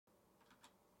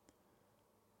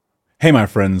Hey, my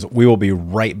friends, we will be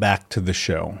right back to the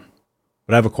show.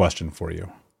 But I have a question for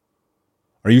you.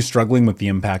 Are you struggling with the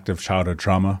impact of childhood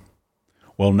trauma?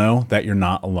 Well, know that you're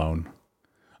not alone.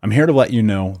 I'm here to let you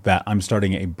know that I'm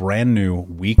starting a brand new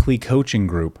weekly coaching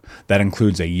group that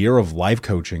includes a year of life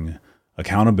coaching,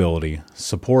 accountability,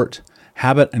 support,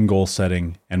 habit and goal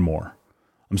setting, and more.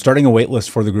 I'm starting a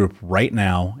waitlist for the group right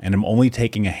now, and I'm only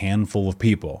taking a handful of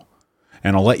people.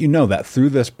 And I'll let you know that through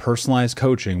this personalized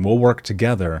coaching, we'll work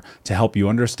together to help you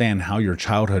understand how your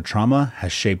childhood trauma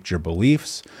has shaped your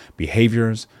beliefs,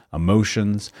 behaviors,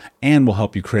 emotions, and will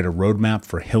help you create a roadmap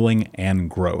for healing and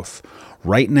growth.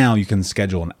 Right now, you can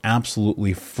schedule an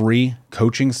absolutely free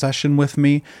coaching session with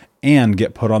me and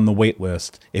get put on the wait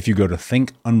list if you go to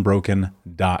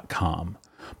thinkunbroken.com.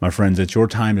 My friends, it's your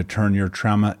time to turn your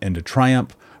trauma into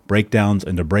triumph, breakdowns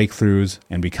into breakthroughs,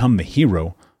 and become the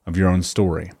hero of your own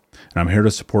story. And I'm here to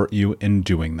support you in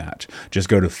doing that. Just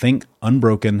go to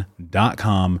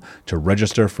thinkunbroken.com to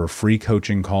register for a free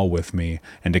coaching call with me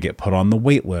and to get put on the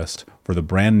wait list for the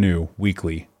brand new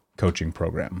weekly coaching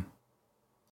program.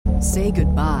 Say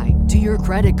goodbye to your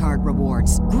credit card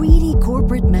rewards. Greedy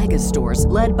corporate mega stores,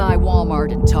 led by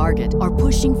Walmart and Target, are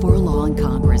pushing for a law in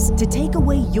Congress to take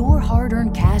away your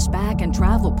hard-earned cash back and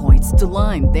travel points to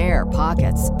line their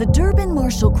pockets. The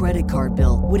Durbin-Marshall credit card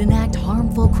bill would enact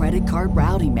harmful credit card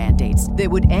routing mandates that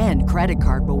would end credit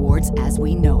card rewards as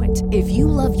we know it. If you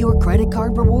love your credit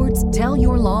card rewards, tell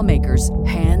your lawmakers,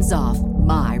 hands off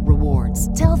my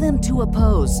rewards. Tell them to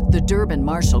oppose the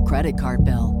Durbin-Marshall credit card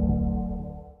bill.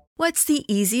 What's the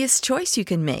easiest choice you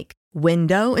can make?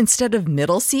 Window instead of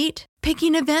middle seat?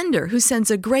 Picking a vendor who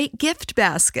sends a great gift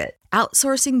basket?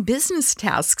 Outsourcing business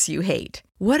tasks you hate?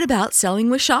 What about selling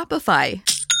with Shopify?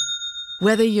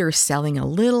 Whether you're selling a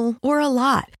little or a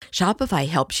lot, Shopify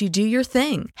helps you do your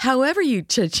thing, however you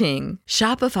cha-ching.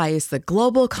 Shopify is the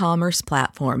global commerce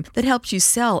platform that helps you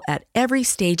sell at every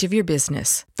stage of your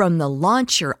business. From the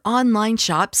launch your online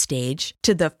shop stage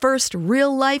to the first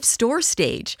real-life store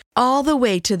stage, all the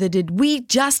way to the did we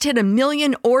just hit 1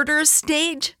 million orders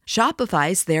stage?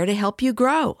 Shopify's there to help you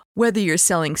grow. Whether you're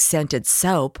selling scented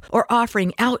soap or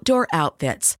offering outdoor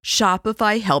outfits,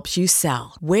 Shopify helps you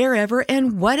sell. Wherever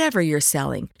and whatever you're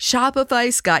selling,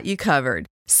 Shopify's got you covered.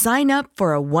 Sign up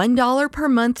for a $1 per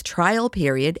month trial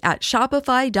period at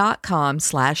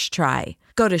shopify.com/try.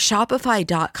 Go to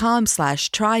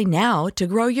shopify.com/try now to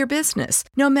grow your business,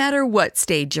 no matter what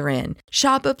stage you're in.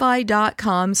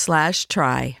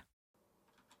 Shopify.com/try.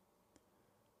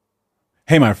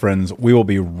 Hey, my friends, we will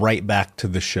be right back to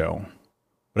the show.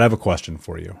 But I have a question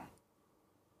for you.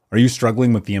 Are you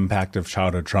struggling with the impact of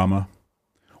childhood trauma?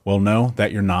 Well, know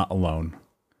that you're not alone.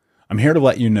 I'm here to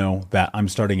let you know that I'm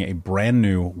starting a brand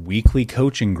new weekly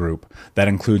coaching group that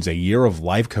includes a year of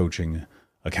life coaching,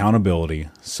 accountability,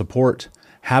 support,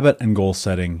 habit and goal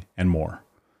setting, and more.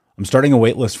 I'm starting a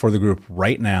waitlist for the group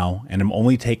right now, and I'm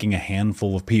only taking a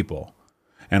handful of people.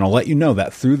 And I'll let you know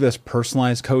that through this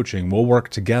personalized coaching, we'll work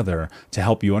together to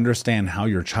help you understand how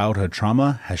your childhood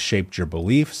trauma has shaped your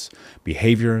beliefs,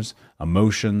 behaviors,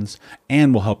 emotions,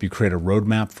 and will help you create a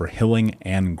roadmap for healing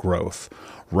and growth.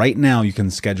 Right now, you can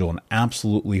schedule an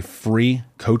absolutely free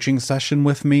coaching session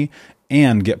with me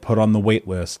and get put on the wait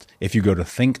list if you go to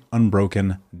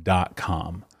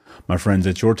thinkunbroken.com. My friends,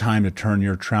 it's your time to turn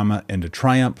your trauma into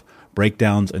triumph,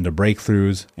 breakdowns into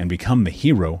breakthroughs, and become the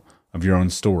hero of your own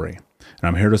story. And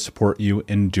I'm here to support you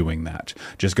in doing that.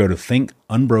 Just go to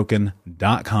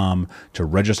thinkunbroken.com to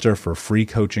register for a free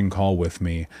coaching call with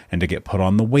me and to get put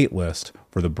on the wait list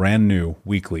for the brand new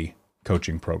weekly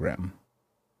coaching program.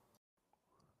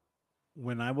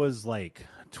 When I was like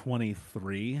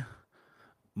 23,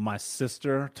 my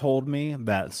sister told me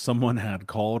that someone had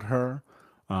called her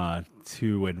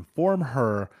to inform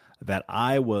her that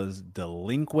I was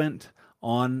delinquent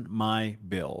on my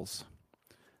bills.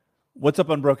 What's up,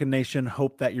 Unbroken Nation?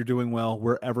 Hope that you're doing well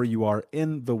wherever you are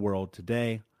in the world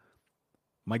today.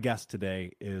 My guest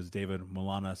today is David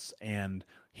Mulonas, and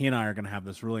he and I are going to have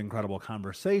this really incredible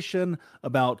conversation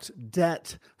about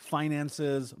debt,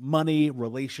 finances, money,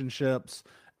 relationships.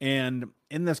 And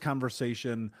in this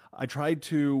conversation, I tried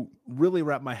to really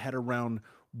wrap my head around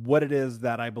what it is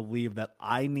that I believe that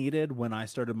I needed when I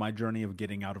started my journey of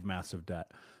getting out of massive debt.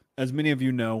 As many of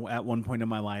you know, at one point in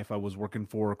my life, I was working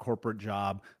for a corporate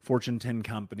job, Fortune 10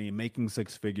 company, making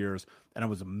six figures, and I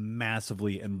was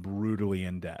massively and brutally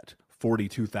in debt.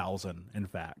 42,000, in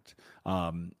fact.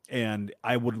 And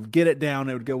I would get it down,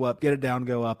 it would go up, get it down,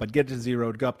 go up. I'd get to 0,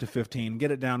 it'd go up to 15,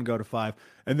 get it down, go to 5.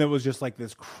 And there was just like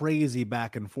this crazy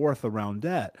back and forth around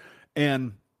debt.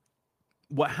 And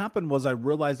what happened was I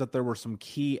realized that there were some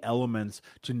key elements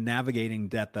to navigating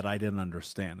debt that I didn't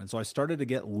understand. And so I started to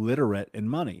get literate in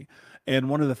money. And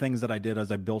one of the things that I did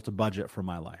is I built a budget for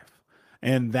my life.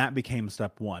 And that became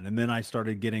step one. And then I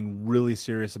started getting really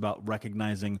serious about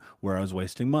recognizing where I was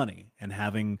wasting money and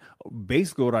having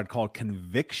basically what I'd call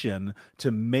conviction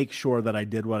to make sure that I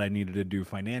did what I needed to do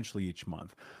financially each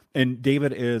month. And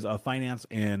David is a finance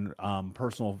and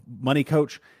personal money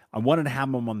coach. I wanted to have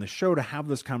him on the show to have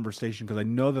this conversation because I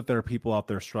know that there are people out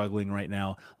there struggling right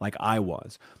now like I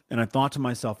was. And I thought to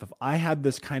myself, if I had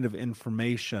this kind of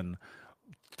information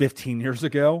 15 years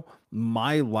ago,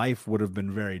 my life would have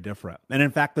been very different. And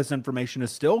in fact, this information is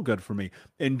still good for me.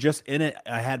 And just in it,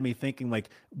 I had me thinking, like,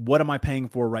 what am I paying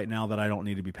for right now that I don't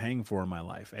need to be paying for in my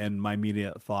life? And my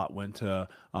immediate thought went to,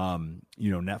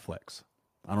 Netflix.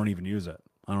 I don't even use it.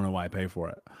 I don't know why I pay for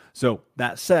it. So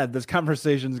that said, this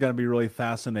conversation is going to be really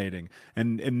fascinating.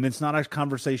 And it's not a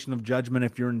conversation of judgment.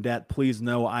 If you're in debt, please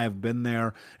know I have been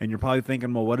there. And you're probably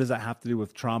thinking, well, what does that have to do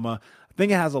with trauma? I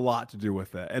think it has a lot to do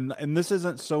with it. And this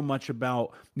isn't so much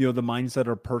about, the mindset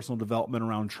or personal development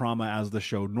around trauma as the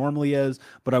show normally is,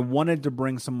 but I wanted to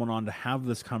bring someone on to have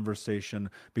this conversation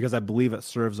because I believe it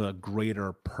serves a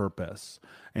greater purpose.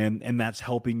 And that's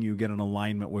helping you get in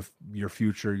alignment with your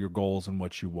future, your goals, and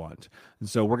what you want. And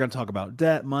so we're going to talk about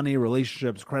debt, money,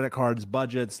 relationships, credit cards,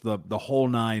 budgets, the whole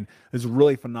nine. It's a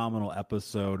really phenomenal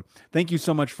episode. Thank you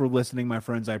so much for listening, my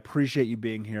friends. I appreciate you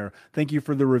being here. Thank you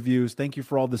for the reviews. Thank you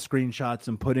for all the screenshots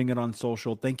and putting it on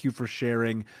social. Thank you for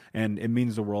sharing. And it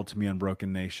means the world to me,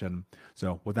 Unbroken Nation.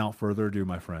 So without further ado,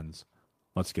 my friends,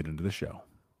 let's get into the show.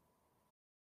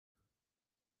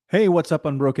 Hey, what's up,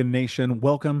 Unbroken Nation?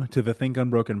 Welcome to the Think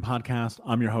Unbroken podcast.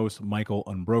 I'm your host, Michael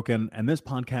Unbroken, and this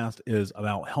podcast is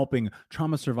about helping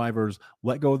trauma survivors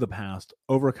let go of the past,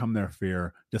 overcome their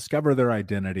fear, discover their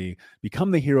identity,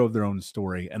 become the hero of their own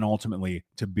story, and ultimately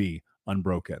to be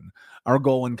unbroken. Our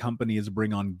goal in company is to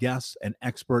bring on guests and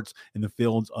experts in the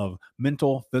fields of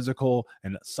mental, physical,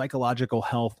 and psychological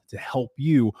health to help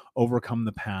you overcome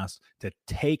the past, to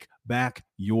take back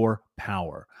your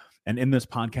power. And in this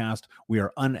podcast, we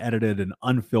are unedited and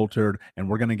unfiltered, and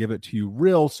we're going to give it to you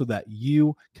real so that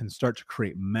you can start to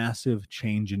create massive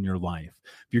change in your life.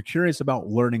 If you're curious about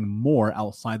learning more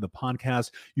outside the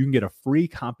podcast, you can get a free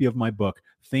copy of my book,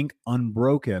 Think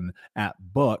Unbroken, at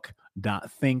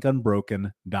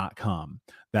book.thinkunbroken.com.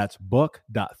 That's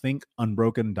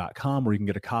book.thinkunbroken.com, where you can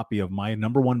get a copy of my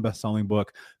 #1 best-selling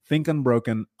book, Think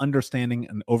Unbroken: Understanding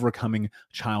and Overcoming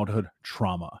Childhood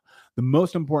Trauma. The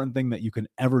most important thing that you can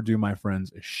ever do, my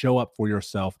friends, is show up for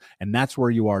yourself, and that's where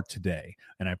you are today.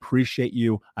 And I appreciate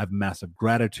you. I have massive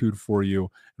gratitude for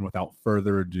you. And without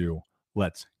further ado,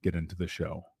 let's get into the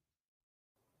show.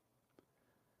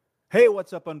 Hey,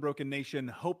 what's up, Unbroken Nation?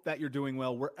 Hope that you're doing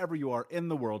well wherever you are in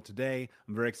the world today.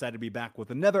 I'm very excited to be back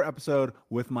with another episode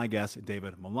with my guest,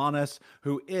 David Mulonas,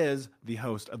 who is the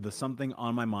host of the Something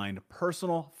on My Mind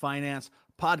Personal Finance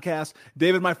Podcast.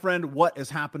 David, my friend, what is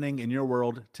happening in your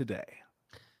world today?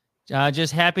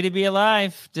 Just happy to be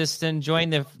alive. Just enjoying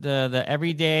the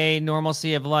everyday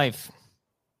normalcy of life.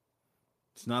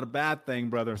 It's not a bad thing,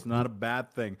 brother. It's not a bad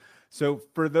thing. So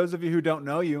for those of you who don't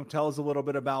know you, tell us a little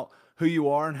bit about who you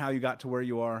are and how you got to where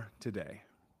you are today.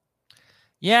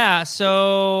 Yeah,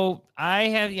 so I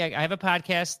have a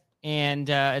podcast, and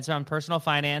it's on personal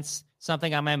finance,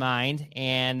 something on my mind,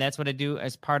 and that's what I do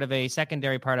as part of a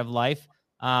secondary part of life.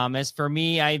 As for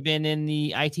me, I've been in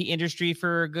the IT industry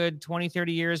for a good 20,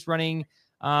 30 years, running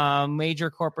major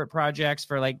corporate projects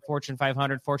for like Fortune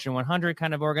 500, Fortune 100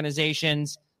 kind of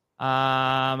organizations.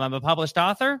 I'm a published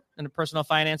author in personal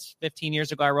finance. 15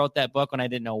 years ago, I wrote that book when I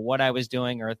didn't know what I was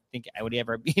doing or think I would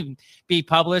ever be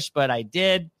published, but I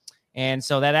did. And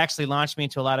so that actually launched me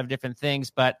into a lot of different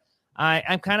things. But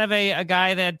I'm kind of a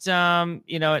guy that,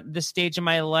 at this stage in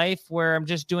my life where I'm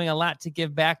just doing a lot to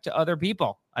give back to other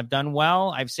people. I've done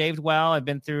well. I've saved well. I've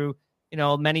been through,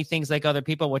 many things like other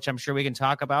people, which I'm sure we can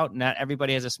talk about. Not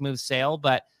everybody has a smooth sail,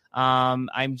 but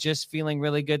I'm just feeling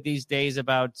really good these days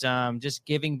about just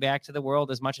giving back to the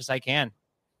world as much as I can.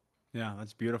 Yeah,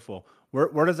 that's beautiful.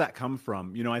 Where does that come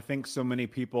from? I think so many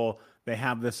people, they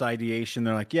have this ideation.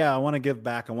 They're like, yeah, I want to give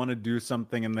back. I want to do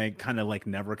something. And they kind of like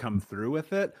never come through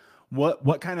with it.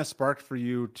 What kind of sparked for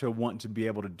you to want to be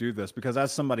able to do this? Because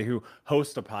as somebody who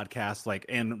hosts a podcast,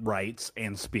 and writes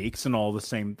and speaks and all the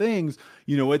same things,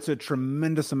 it's a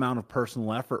tremendous amount of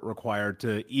personal effort required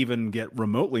to even get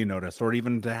remotely noticed or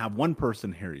even to have one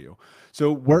person hear you.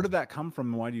 So where did that come from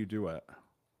and why do you do it?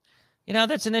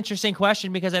 That's an interesting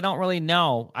question because I don't really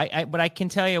know. But I can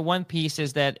tell you one piece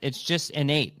is that it's just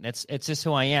innate. It's just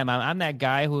who I am. I'm that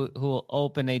guy who will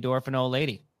open a door for an old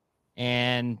lady.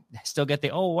 and still get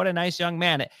oh, what a nice young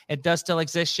man. It does still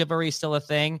exist. Chivalry is still a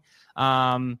thing.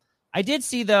 I did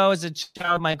see, though, as a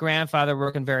child, my grandfather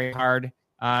working very hard.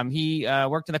 He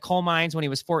worked in the coal mines when he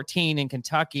was 14 in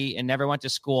Kentucky and never went to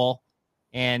school.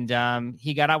 And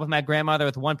he got out with my grandmother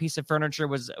with one piece of furniture,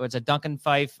 was a Duncan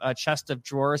Fife chest of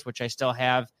drawers, which I still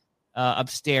have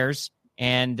upstairs.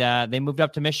 And they moved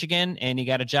up to Michigan, and he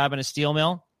got a job in a steel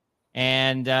mill.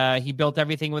 And he built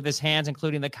everything with his hands,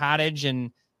 including the cottage.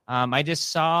 And I just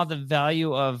saw the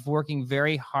value of working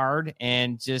very hard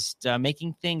and just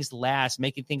making things last,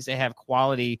 making things that have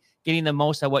quality, getting the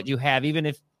most of what you have, even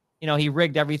if, he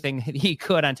rigged everything that he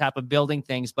could on top of building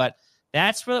things. But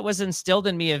that's what was instilled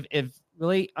in me of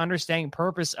really understanding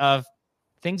purpose of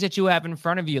things that you have in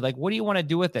front of you. Like, what do you want to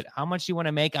do with it? How much do you want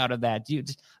to make out of that?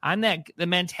 The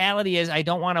mentality is, I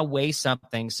don't want to waste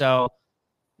something. So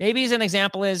maybe as an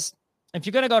example is, if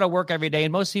you're going to go to work every day,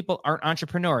 and most people aren't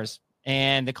entrepreneurs,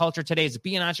 and the culture today is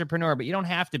be an entrepreneur, but you don't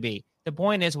have to be. The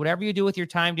point is, whatever you do with your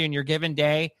time during your given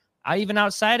day, even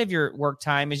outside of your work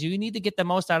time, is you need to get the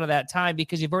most out of that time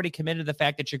because you've already committed to the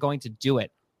fact that you're going to do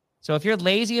it. So if you're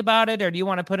lazy about it, or do you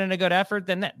want to put in a good effort,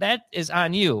 then that is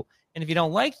on you. And if you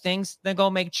don't like things, then go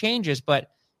make changes. But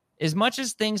as much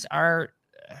as things are,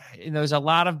 there's a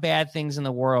lot of bad things in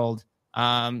the world,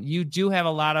 you do have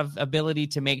a lot of ability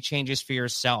to make changes for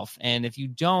yourself. And if you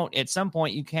don't, at some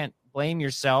point, you can't blame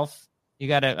yourself. You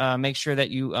got to make sure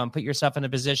that you put yourself in a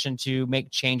position to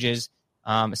make changes.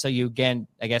 So you, again,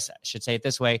 I guess I should say it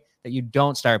this way, that you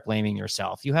don't start blaming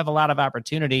yourself. You have a lot of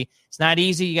opportunity. It's not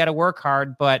easy. You got to work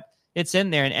hard, but it's in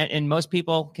there, and most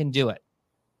people can do it.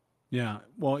 Yeah.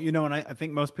 Well, and I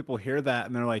think most people hear that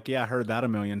and they're like, yeah, I heard that a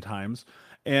million times.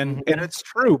 And it's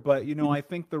true. But, I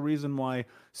think the reason why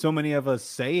so many of us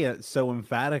say it so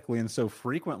emphatically and so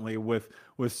frequently with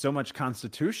so much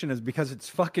constitution is because it's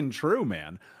fucking true,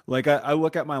 man. Like I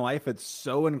look at my life, it's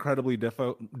so incredibly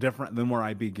different than where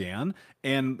I began.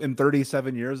 And in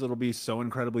 37 years, it'll be so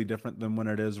incredibly different than when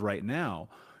it is right now.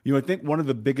 I think one of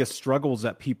the biggest struggles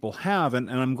that people have,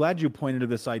 and I'm glad you pointed to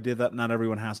this idea that not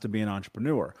everyone has to be an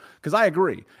entrepreneur, because I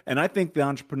agree. And I think the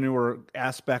entrepreneur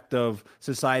aspect of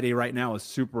society right now is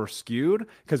super skewed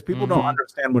because people don't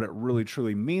understand what it really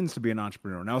truly means to be an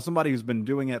entrepreneur. Now, as somebody who's been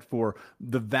doing it for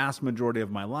the vast majority of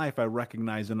my life, I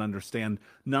recognize and understand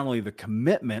not only the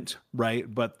commitment,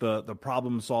 right, but the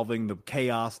problem solving, the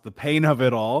chaos, the pain of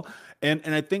it all. And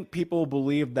I think people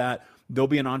believe that they'll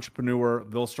be an entrepreneur,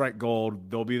 they'll strike gold,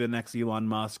 they'll be the next Elon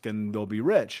Musk, and they'll be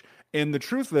rich. And the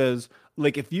truth is,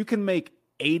 like, if you can make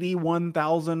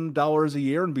 $81,000 a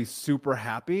year and be super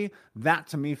happy, that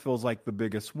to me feels like the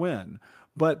biggest win.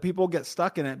 But people get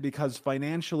stuck in it because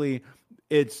financially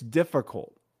it's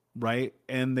difficult, right?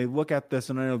 And they look at this,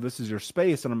 and I know this is your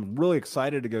space, and I'm really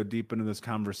excited to go deep into this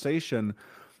conversation.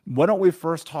 Why don't we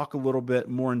first talk a little bit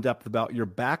more in depth about your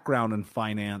background in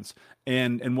finance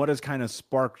and what has kind of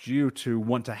sparked you to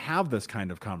want to have this kind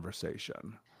of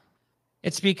conversation?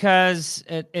 It's because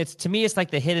it's to me, it's like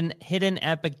the hidden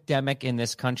epidemic in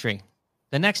this country.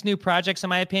 The next new projects, in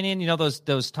my opinion,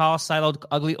 those tall, siloed,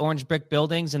 ugly orange brick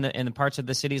buildings in the parts of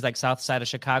the cities like south side of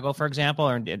Chicago, for example,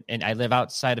 and I live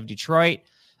outside of Detroit.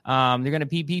 They're going to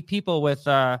be people with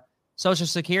Social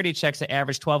Security checks that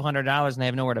average $1,200 and they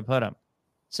have nowhere to put them.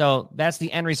 So that's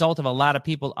the end result of a lot of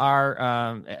people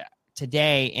are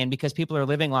today. And because people are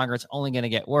living longer, it's only going to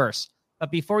get worse.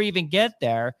 But before you even get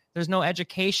there, there's no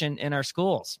education in our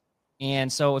schools.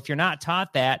 And so if you're not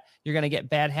taught that, you're going to get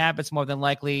bad habits more than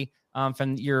likely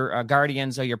from your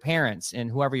guardians or your parents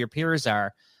and whoever your peers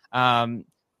are.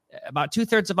 About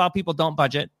 2/3 of all people don't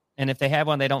budget. And if they have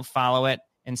one, they don't follow it.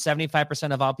 And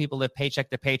 75% of all people live paycheck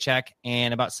to paycheck.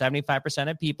 And about 75%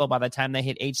 of people, by the time they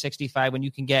hit age 65, when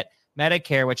you can get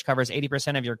Medicare, which covers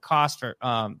 80% of your cost for,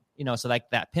 so like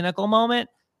that pinnacle moment,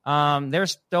 they're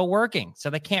still working. So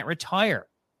they can't retire.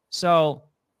 So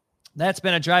that's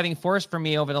been a driving force for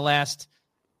me over the last,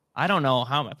 I don't know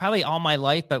how, probably all my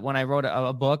life. But when I wrote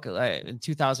a book in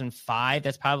 2005,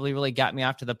 that's probably really got me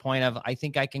off to the point of, I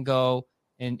think I can go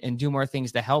and do more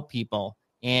things to help people.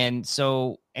 And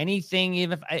so anything,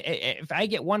 even if I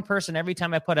get one person every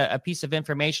time I put a piece of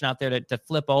information out there to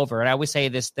flip over, and I always say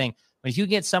this thing, but if you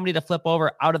get somebody to flip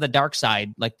over out of the dark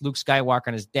side, like Luke Skywalker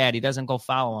and his dad, he doesn't go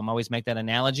follow him. I always make that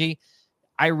analogy.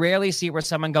 I rarely see where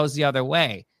someone goes the other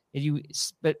way.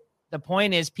 But the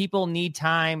point is, people need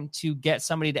time to get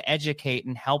somebody to educate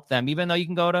and help them, even though you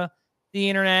can go to the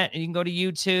internet and you can go to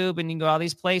YouTube and you can go all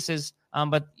these places.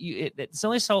 But it's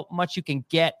only so much you can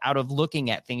get out of looking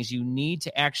at things. You need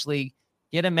to actually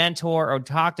get a mentor or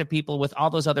talk to people with all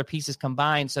those other pieces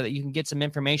combined so that you can get some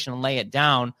information and lay it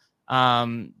down.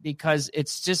 Because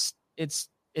it's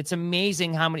it's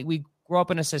amazing how many we grow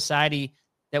up in a society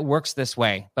that works this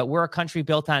way, but we're a country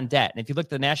built on debt. And if you look at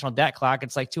the national debt clock,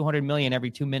 it's like 200 million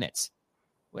every 2 minutes.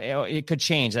 It could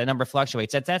change. That number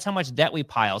fluctuates. That's how much debt we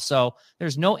pile. So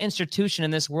there's no institution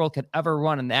in this world could ever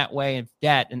run in that way of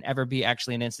debt and ever be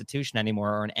actually an institution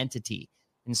anymore or an entity.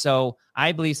 And so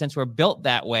I believe since we're built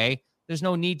that way, there's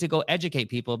no need to go educate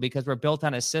people because we're built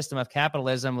on a system of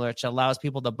capitalism which allows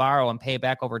people to borrow and pay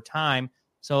back over time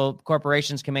so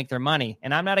corporations can make their money.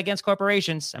 And I'm not against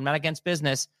corporations. I'm not against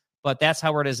business, but that's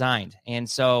how we're designed. And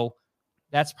so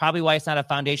that's probably why it's not a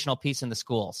foundational piece in the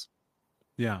schools.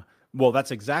 Yeah. Well,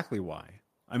 that's exactly why.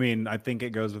 I mean, I think it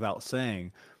goes without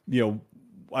saying, you know,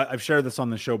 I've shared this on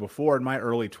the show before. In my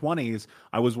early 20s,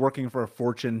 I was working for a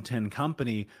Fortune 10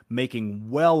 company making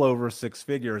well over six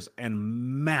figures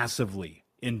and massively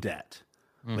in debt.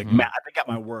 Like, I think at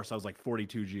my worst, I was like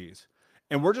 42 G's.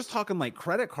 And we're just talking like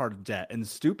credit card debt and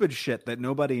stupid shit that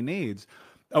nobody needs.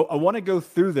 I want to go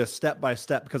through this step by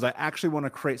step because I actually want to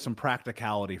create some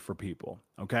practicality for people.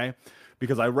 Okay.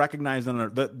 Because I recognize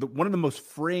that one of the most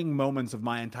freeing moments of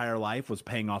my entire life was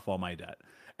paying off all my debt.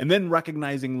 And then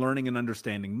recognizing, learning, and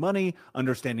understanding money,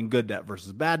 understanding good debt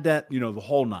versus bad debt, you know, the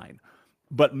whole nine.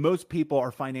 But most people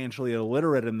are financially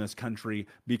illiterate in this country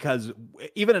because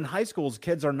even in high schools,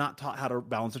 kids are not taught how to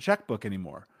balance a checkbook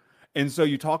anymore. And so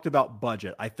you talked about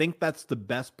budget. I think that's the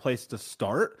best place to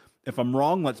start. If I'm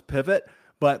wrong, let's pivot.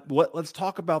 But let's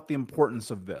talk about the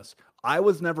importance of this. I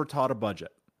was never taught a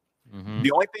budget.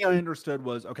 The only thing I understood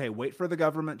was, okay, wait for the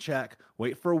government check,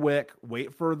 wait for WIC,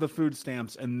 wait for the food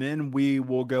stamps, and then we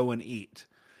will go and eat.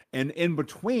 And in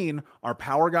between, our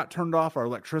power got turned off, our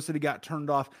electricity got turned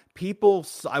off.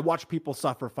 I watched people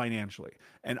suffer financially.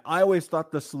 And I always thought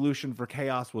the solution for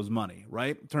chaos was money,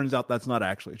 right? Turns out that's not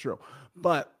actually true.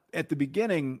 But at the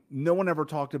beginning, no one ever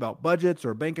talked about budgets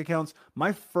or bank accounts.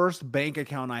 My first bank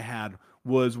account I had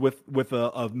was with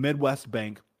a Midwest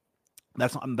bank.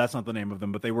 That's not the name of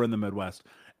them, but they were in the Midwest.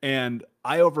 And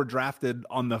I overdrafted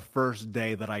on the first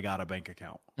day that I got a bank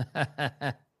account.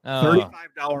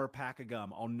 $35 pack of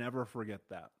gum. I'll never forget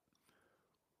that.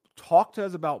 Talk to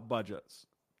us about budgets.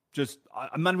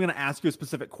 I'm not even going to ask you a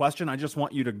specific question. I just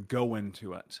want you to go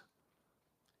into it.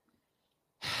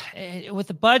 With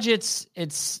the budgets,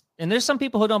 and there's some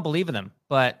people who don't believe in them,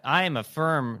 but I am a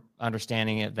firm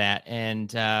understanding of that. And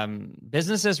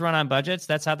businesses run on budgets.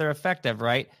 That's how they're effective,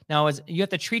 right? Now, you have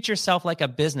to treat yourself like a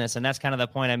business, and that's kind of the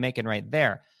point I'm making right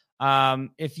there.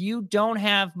 If you don't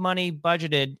have money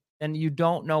budgeted, then you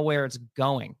don't know where it's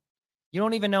going. You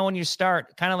don't even know when you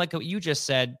start. Kind of like what you just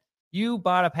said. You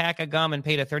bought a pack of gum and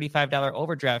paid a $35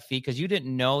 overdraft fee because you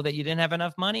didn't know that you didn't have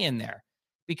enough money in there.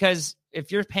 Because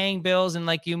if you're paying bills and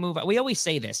like you move out, we always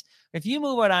say this, if you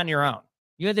move out on your own,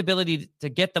 you have the ability to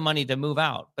get the money to move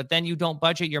out, but then you don't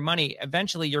budget your money.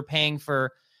 Eventually you're paying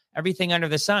for everything under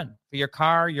the sun, for your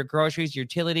car, your groceries, your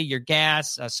utility, your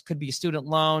gas, could be student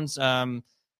loans.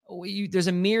 There's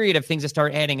a myriad of things that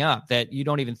start adding up that you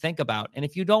don't even think about. And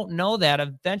if you don't know that,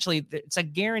 eventually it's a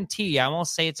guarantee. I won't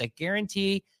say it's a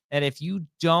guarantee that if you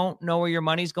don't know where your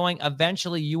money's going,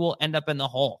 eventually you will end up in the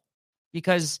hole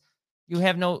because you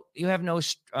have no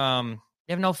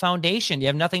foundation. You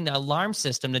have nothing, the alarm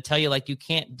system to tell you like you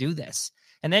can't do this.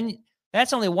 And then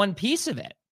that's only one piece of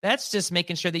it. That's just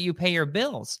making sure that you pay your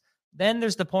bills. Then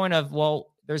there's the point of,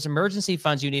 well, there's emergency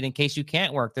funds you need in case you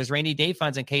can't work. There's rainy day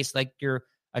funds in case like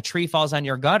a tree falls on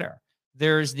your gutter.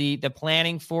 There's the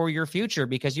planning for your future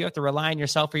because you have to rely on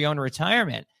yourself for your own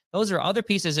retirement. Those are other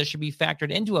pieces that should be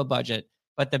factored into a budget.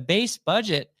 But the base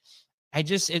budget,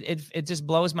 it just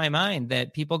blows my mind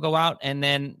that people go out and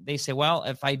then they say, well,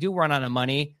 if I do run out of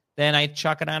money, then I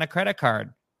chuck it on a credit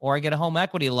card or I get a home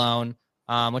equity loan,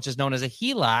 which is known as a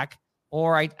HELOC,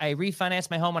 or I refinance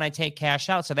my home and I take cash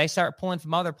out. So they start pulling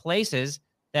from other places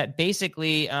that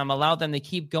basically allow them to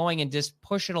keep going and just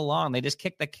push it along. They just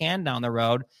kick the can down the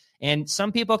road. And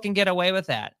some people can get away with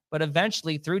that. But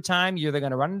eventually, through time, you're either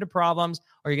going to run into problems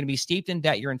or you're going to be steeped in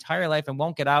debt your entire life and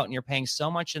won't get out. And you're paying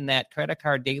so much in that credit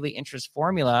card daily interest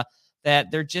formula that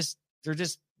they're just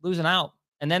losing out.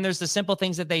 And then there's the simple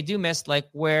things that they do miss, like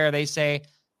where they say,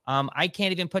 I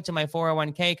can't even put to my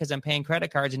 401k because I'm paying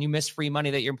credit cards, and you miss free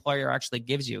money that your employer actually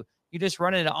gives you. You just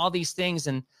run into all these things.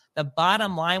 And the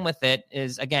bottom line with it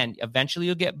is, again, eventually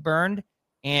you'll get burned.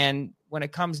 And when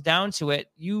it comes down to it,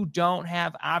 you don't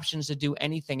have options to do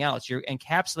anything else. You're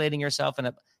encapsulating yourself in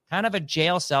a kind of a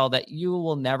jail cell that you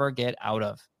will never get out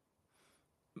of.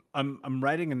 I'm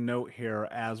writing a note here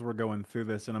as we're going through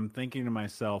this, and I'm thinking to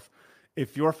myself,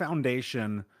 if your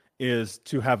foundation is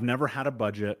to have never had a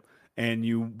budget and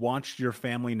you watched your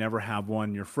family never have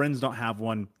one, your friends don't have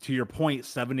one, to your point,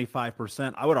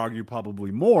 75%, I would argue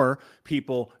probably more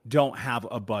people don't have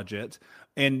a budget,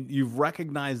 and you've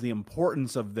recognized the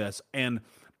importance of this. And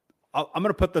I'm going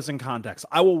to put this in context.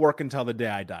 I will work until the day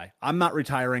I die. I'm not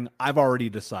retiring. I've already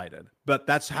decided, but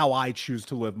that's how I choose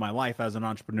to live my life as an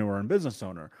entrepreneur and business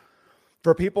owner.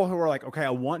 For people who are like, okay,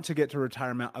 I want to get to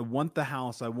retirement. I want the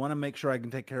house. I want to make sure I can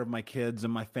take care of my kids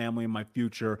and my family and my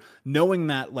future. Knowing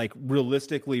that, like,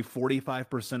 realistically,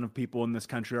 45% of people in this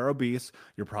country are obese.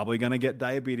 You're probably going to get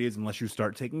diabetes unless you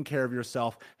start taking care of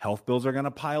yourself. Health bills are going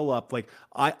to pile up. Like,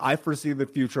 I foresee the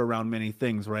future around many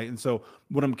things, right? And so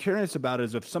what I'm curious about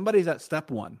is if somebody's at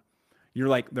step one, you're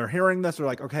like, they're hearing this, they're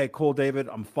like, okay, cool, David,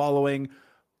 I'm following.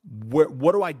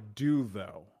 What do I do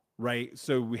though? Right.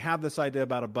 So we have this idea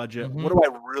about a budget. Mm-hmm. What do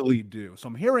I really do? So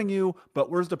I'm hearing you, but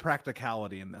where's the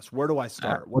practicality in this? Where do I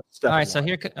start? What's step All right.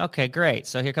 one? So okay, great.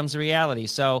 So here comes the reality.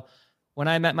 So when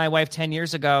I met my wife 10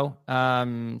 years ago,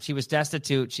 she was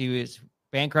destitute. She was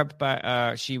bankrupt,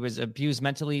 she was abused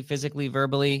mentally, physically,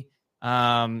 verbally. She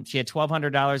had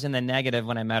 $1,200 in the negative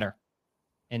when I met her.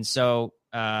 And so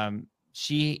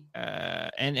she,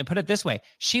 and put it this way,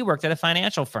 she worked at a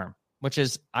financial firm, which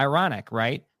is ironic,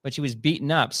 right? But she was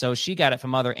beaten up. So she got it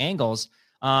from other angles.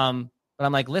 But I'm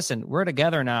like, listen, we're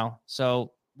together now,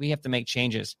 so we have to make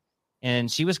changes.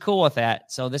 And she was cool with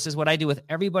that. So this is what I do with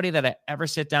everybody that I ever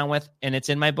sit down with. And it's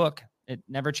in my book. It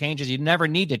never changes. You never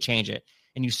need to change it.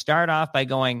 And you start off by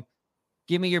going,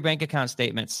 give me your bank account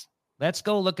statements. Let's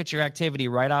go look at your activity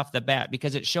right off the bat,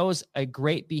 because it shows a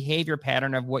great behavior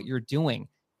pattern of what you're doing.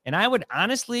 And I would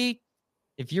honestly,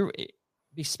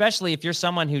 especially if you're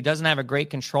someone who doesn't have a great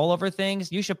control over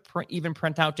things, you should even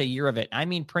print out a year of it. I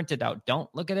mean, print it out. Don't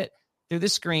look at it through the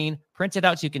screen. Print it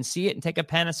out so you can see it and take a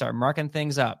pen and start marking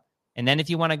things up. And then if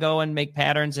you want to go and make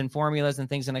patterns and formulas and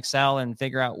things in Excel and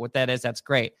figure out what that is, that's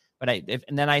great. But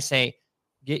and then I say,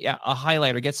 get a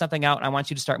highlighter, get something out. And I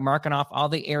want you to start marking off all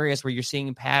the areas where you're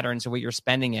seeing patterns or what your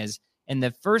spending is. And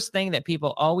the first thing that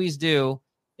people always do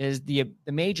is the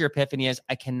major epiphany is,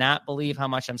 I cannot believe how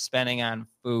much I'm spending on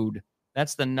food.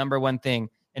 That's the number one thing.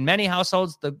 In many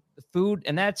households, the food,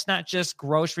 and that's not just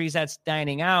groceries, that's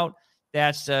dining out,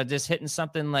 that's just hitting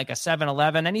something like a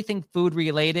 7-Eleven, anything food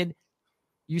related.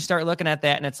 You start looking at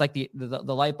that and it's like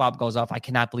the light bulb goes off. I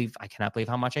cannot believe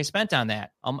how much I spent on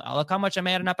that. Look how much I'm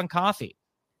adding up in coffee.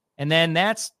 And then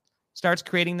that's starts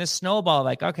creating this snowball.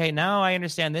 Like, okay, now I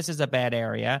understand this is a bad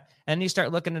area. And you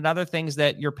start looking at other things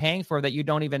that you're paying for that you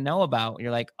don't even know about.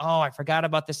 You're like, oh, I forgot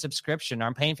about this subscription.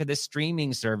 I'm paying for this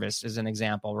streaming service as an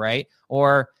example, right?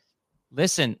 Or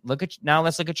listen, let's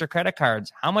look at your credit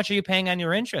cards. How much are you paying on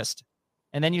your interest?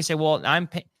 And then you say, well,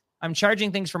 I'm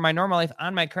charging things for my normal life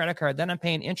on my credit card. Then I'm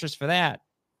paying interest for that.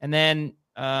 And then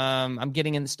I'm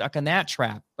getting stuck in that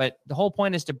trap. But the whole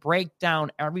point is to break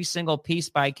down every single piece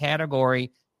by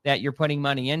category that you're putting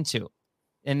money into.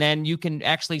 And then you can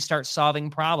actually start solving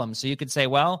problems. So you could say,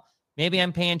 well, maybe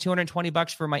I'm paying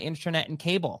 $220 for my internet and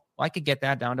cable. Well, I could get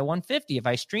that down to $150 if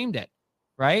I streamed it,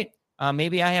 right?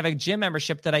 Maybe I have a gym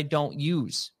membership that I don't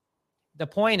use. The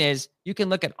point is, you can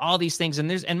look at all these things.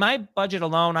 And in my budget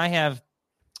alone, I have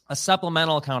a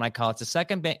supplemental account, I call it. It's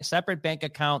a separate bank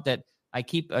account that I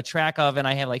keep a track of, and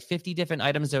I have like 50 different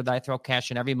items there that I throw cash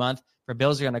in every month for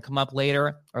bills that are going to come up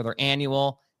later or they're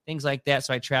annual, things like that.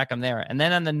 So I track them there. And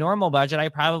then on the normal budget, I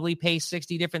probably pay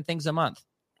 60 different things a month.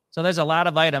 So there's a lot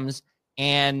of items,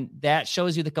 and that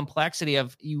shows you the complexity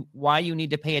of why you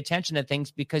need to pay attention to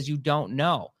things, because you don't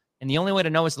know. And the only way to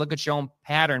know is to look at your own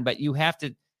pattern, but you have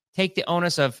to take the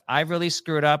onus of, I've really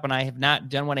screwed up and I have not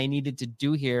done what I needed to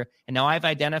do here. And now I've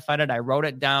identified it. I wrote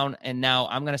it down. And now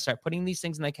I'm going to start putting these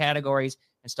things in the categories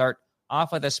and start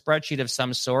off with a spreadsheet of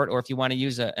some sort. Or if you want to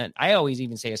use I always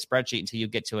even say a spreadsheet until you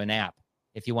get to an app,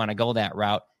 if you want to go that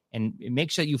route, and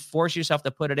make sure you force yourself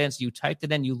to put it in. So you typed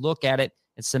it in, you look at it,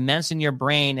 it cements in your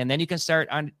brain. And then you can start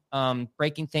on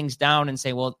breaking things down and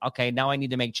say, well, okay, now I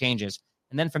need to make changes.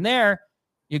 And then from there,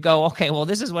 you go, okay, well,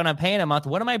 this is what I'm paying a month.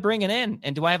 What am I bringing in?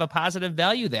 And do I have a positive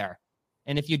value there?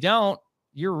 And if you don't,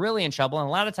 you're really in trouble. And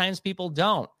a lot of times people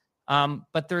don't.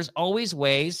 But there's always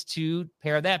ways to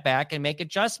pare that back and make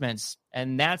adjustments.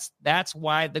 And that's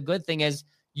why the good thing is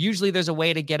usually there's a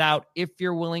way to get out if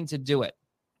you're willing to do it.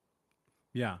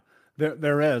 Yeah,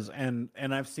 there is. And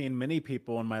I've seen many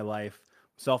people in my life,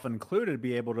 self included,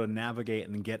 be able to navigate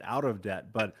and get out of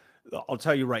debt. But I'll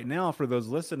tell you right now, for those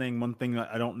listening, one thing that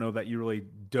I don't know that you really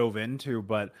dove into,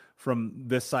 but from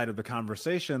this side of the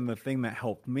conversation, the thing that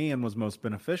helped me and was most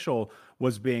beneficial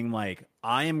was being like,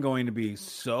 I am going to be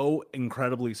so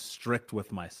incredibly strict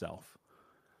with myself.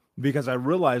 because I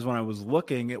realized when I was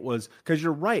looking, it was because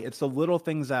you're right. It's the little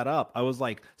things that up. I was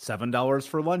like $7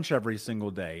 for lunch every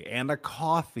single day, and a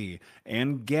coffee,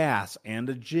 and gas, and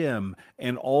a gym,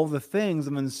 and all the things.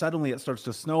 And then suddenly it starts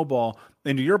to snowball.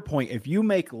 And to your point, if you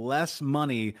make less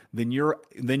money than your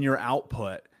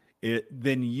output,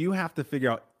 then you have to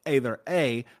figure out either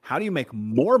A, how do you make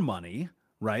more money?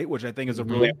 Right, which I think is a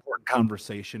really important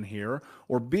conversation here.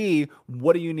 Or B,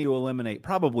 what do you need to eliminate?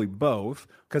 Probably both,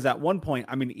 because at one point,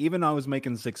 I mean, even though I was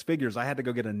making six figures, I had to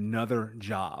go get another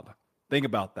job. Think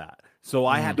about that. So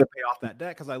I had to pay off that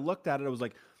debt because I looked at it. It was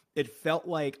like, it felt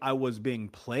like I was being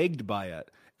plagued by it.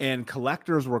 And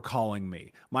collectors were calling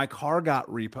me. My car got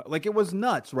repo. Like it was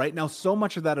nuts, right? Now, so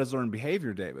much of that is learned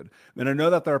behavior, David. And I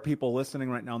know that there are people listening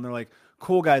right now and they're like,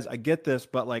 cool guys, I get this,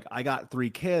 but like I got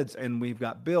 3 kids and we've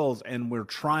got bills and we're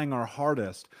trying our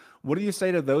hardest. What do you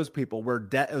say to those people where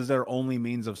debt is their only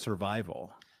means of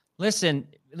survival? Listen,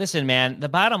 man, the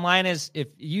bottom line is if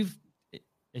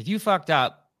you fucked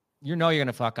up, you're going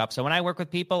to fuck up. So when I work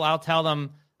with people, I'll tell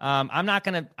them, I'm not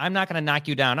going to knock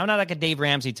you down. I'm not like a Dave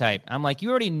Ramsey type. I'm like, you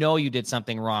already know you did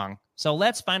something wrong. So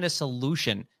let's find a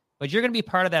solution, but you're going to be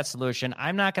part of that solution.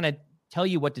 I'm not going to tell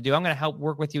you what to do. I'm going to help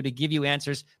work with you to give you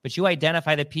answers, but you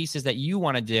identify the pieces that you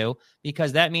want to do,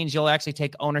 because that means you'll actually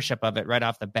take ownership of it right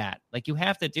off the bat. Like you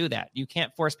have to do that. You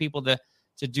can't force people to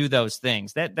do those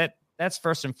things. That's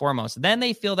first and foremost. Then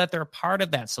they feel that they're a part of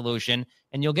that solution,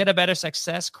 and you'll get a better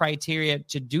success criteria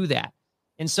to do that.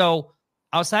 And so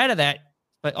outside of that,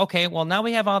 but okay, well, now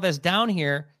we have all this down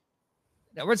here.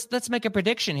 Let's make a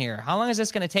prediction here. How long is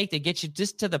this going to take to get you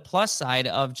just to the plus side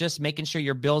of just making sure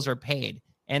your bills are paid?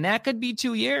 And that could be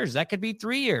 2 years. That could be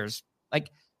 3 years.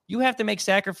 Like you have to make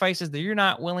sacrifices that you're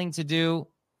not willing to do.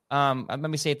 Let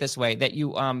me say it this way, that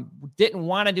you didn't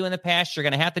want to do in the past. You're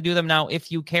going to have to do them now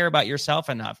if you care about yourself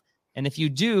enough. And if you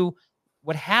do,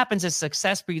 what happens is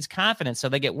success breeds confidence. So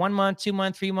they get 1 month, 2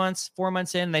 months, 3 months, 4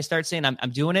 months in, and they start saying,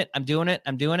 I'm doing it. I'm doing it.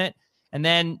 I'm doing it. And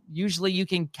then usually you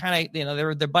can kind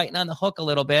of, they're biting on the hook a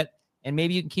little bit, and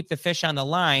maybe you can keep the fish on the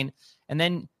line. And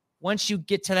then once you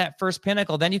get to that first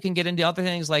pinnacle, then you can get into other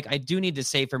things like I do need to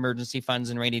save for emergency funds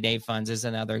and rainy day funds is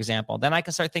another example. Then I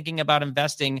can start thinking about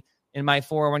investing in my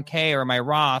 401k or my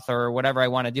Roth or whatever I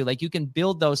want to do. Like you can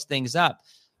build those things up.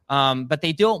 But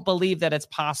they don't believe that it's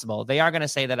possible. They are going to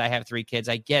say that I have 3 kids.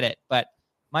 I get it. But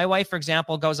my wife, for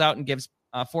example, goes out and gives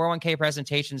 401k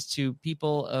presentations to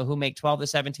people who make $12 to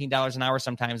 $17 an hour.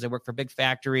 Sometimes they work for big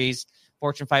factories,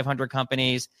 Fortune 500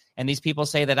 companies. And these people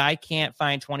say that I can't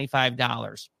find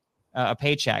 $25 a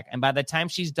paycheck. And by the time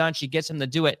she's done, she gets them to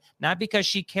do it, not because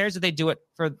she cares that they do it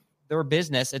for their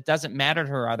business. It doesn't matter to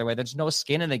her either way. There's no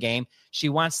skin in the game. She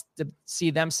wants to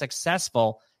see them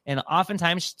successful. And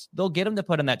oftentimes they'll get them to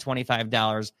put in that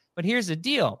 $25. But here's the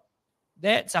deal.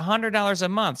 That's $100 a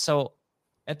month. So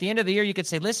at the end of the year, you could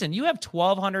say, listen, you have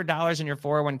 $1,200 in your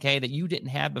 401k that you didn't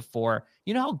have before.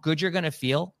 You know how good you're going to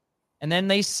feel? And then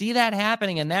they see that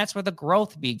happening, and that's where the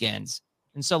growth begins.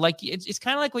 And so like, it's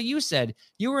kind of like what you said.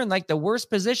 You were in like the worst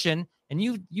position, and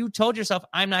you told yourself,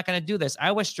 I'm not going to do this.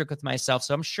 I was strict with myself.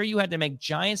 So I'm sure you had to make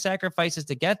giant sacrifices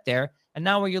to get there. And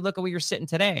now where you look at where you're sitting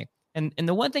today. And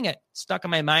the one thing that stuck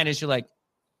in my mind is you're like,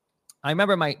 I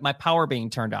remember my power being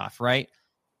turned off, right?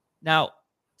 Now,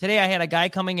 today I had a guy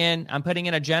coming in. I'm putting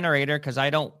in a generator because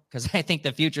I think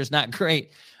the future is not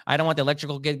great. I don't want the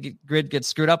electrical grid get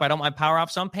screwed up. I don't want my power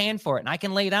off, so I'm paying for it. And I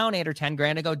can lay down 8 or 10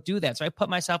 grand to go do that. So I put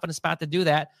myself in a spot to do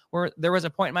that where there was a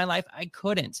point in my life I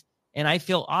couldn't. And I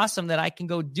feel awesome that I can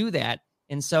go do that.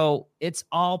 And so it's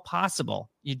all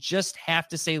possible. You just have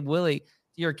to say, Willie,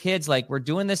 to your kids, like, we're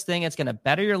doing this thing. It's going to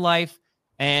better your life.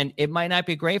 And it might not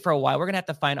be great for a while. We're going to have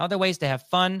to find other ways to have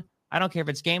fun. I don't care if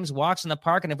it's games, walks in the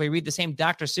park. And if we read the same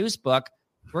Dr. Seuss book,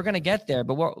 we're going to get there.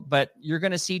 But you're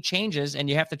going to see changes, and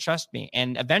you have to trust me.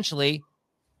 And eventually,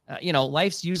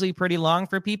 life's usually pretty long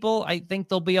for people. I think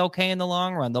they'll be okay in the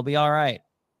long run. They'll be all right.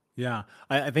 Yeah.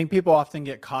 I think people often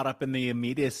get caught up in the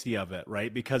immediacy of it,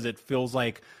 right? Because it feels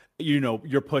like,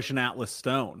 you're pushing Atlas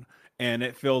Stone, and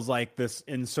it feels like this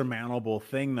insurmountable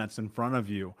thing that's in front of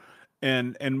you.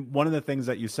 And one of the things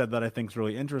that you said that I think is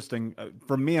really interesting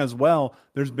for me as well,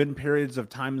 there's been periods of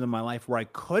times in my life where I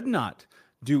could not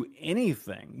do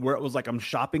anything, where it was like I'm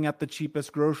shopping at the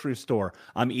cheapest grocery store,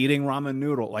 I'm eating ramen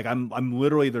noodle, like I'm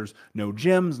literally, there's no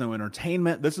gyms, no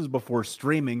entertainment. This is before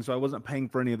streaming, so I wasn't paying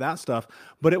for any of that stuff.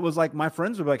 But it was like my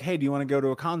friends would be like, hey, do you want to go to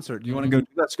a concert? Do you want to go do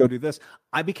that? Let's go do this.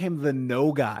 I became the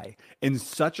no guy in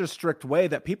such a strict way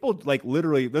that people, like,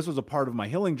 literally, this was a part of my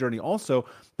healing journey also,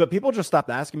 but people just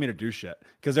stopped asking me to do shit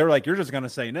because they were like, you're just going to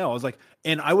say no. I was like,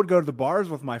 and I would go to the bars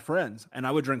with my friends and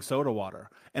I would drink soda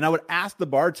water, and I would ask the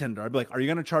bartender, I'd be like, are you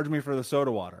going to charge me for the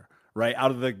soda water? right,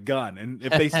 out of the gun. And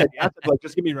if they said yes, I'd be like,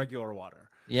 just give me regular water.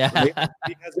 Yeah. Right?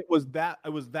 Because it was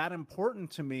that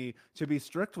important to me to be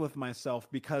strict with myself,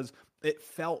 because it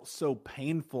felt so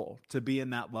painful to be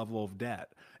in that level of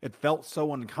debt. It felt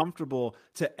so uncomfortable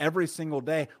to every single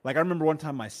day. Like, I remember one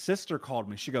time my sister called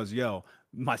me. She goes,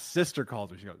 my sister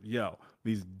called me. She goes,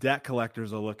 these debt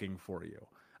collectors are looking for you.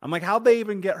 I'm like, how'd they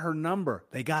even get her number?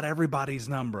 They got everybody's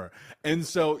number. And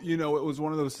so, it was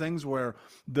one of those things where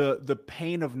the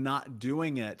pain of not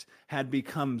doing it had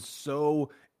become so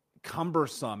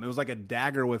cumbersome. It was like a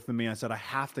dagger within me. I said, I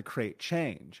have to create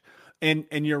change. And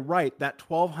you're right, that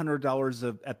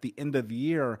 $1,200 at the end of the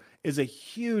year is a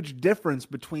huge difference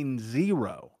between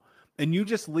zero. And you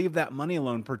just leave that money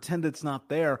alone, pretend it's not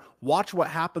there. Watch what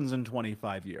happens in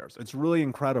 25 years. It's really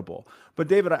incredible. But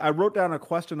David, I wrote down a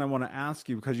question I want to ask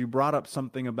you, because you brought up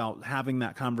something about having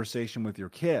that conversation with your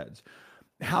kids.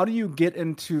 How do you get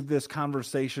into this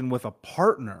conversation with a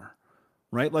partner?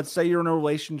 Right? Let's say you're in a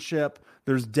relationship,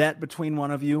 there's debt between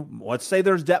one of you. Let's say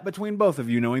there's debt between both of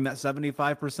you, knowing that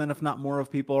 75%, if not more, of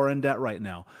people are in debt right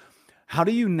now. How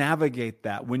do you navigate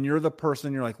that when you're the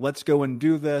person, you're like, let's go and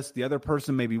do this. The other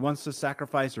person maybe wants to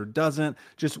sacrifice or doesn't.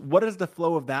 Just what does the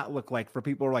flow of that look like for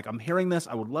people who are like, I'm hearing this,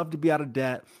 I would love to be out of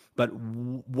debt, but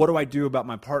what do I do about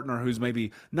my partner who's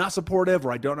maybe not supportive,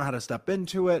 or I don't know how to step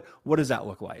into it? What does that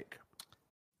look like?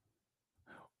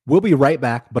 We'll be right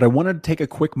back, but I wanted to take a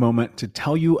quick moment to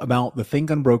tell you about the Think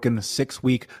Unbroken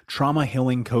 6-week trauma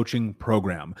healing coaching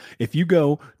program. If you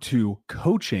go to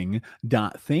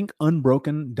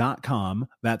coaching.thinkunbroken.com,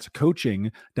 that's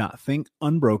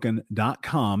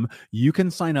coaching.thinkunbroken.com, you can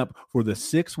sign up for the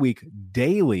 6-week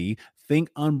daily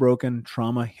Think Unbroken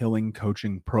Trauma Healing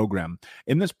Coaching Program.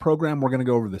 In this program, we're going to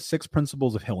go over the 6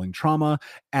 principles of healing trauma,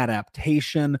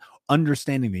 adaptation,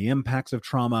 understanding the impacts of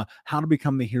trauma, how to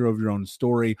become the hero of your own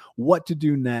story, what to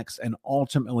do next, and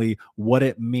ultimately what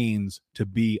it means to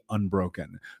be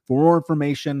unbroken. For more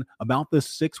information about this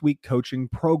 6-week coaching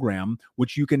program,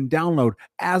 which you can download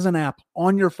as an app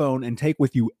on your phone and take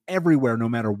with you everywhere, no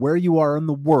matter where you are in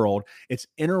the world, it's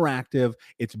interactive.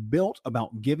 It's built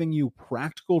about giving you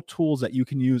practical tools that you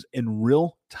can use in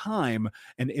real time.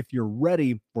 And if you're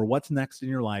ready for what's next in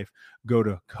your life, go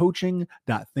to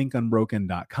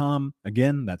coaching.thinkunbroken.com.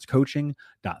 Again, that's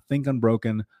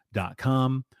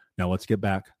coaching.thinkunbroken.com. Now let's get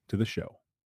back to the show.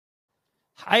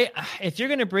 If you're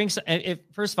going to bring,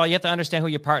 first of all, you have to understand who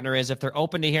your partner is. If they're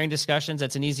open to hearing discussions,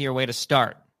 that's an easier way to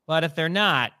start. But if they're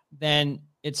not, then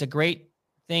it's a great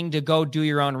thing to go do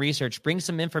your own research. Bring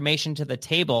some information to the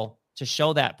table to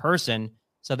show that person.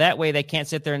 So that way they can't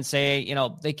sit there and say,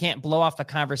 they can't blow off the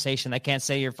conversation. They can't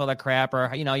say you're full of crap,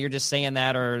 or, you're just saying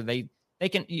that, or they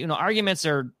can, arguments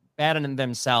are bad in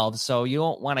themselves. So you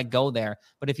don't want to go there.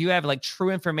 But if you have like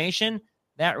true information,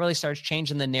 that really starts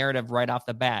changing the narrative right off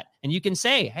the bat. And you can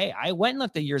say, hey, I went and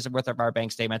looked at years worth of our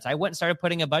bank statements. I went and started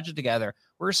putting a budget together.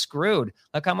 We're screwed.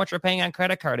 Look how much we're paying on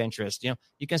credit card interest. You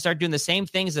can start doing the same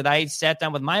things that I sat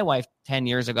down with my wife 10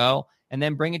 years ago, and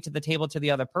then bring it to the table to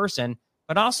the other person.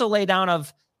 But also lay down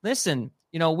of, listen,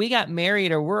 we got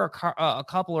married, or we're a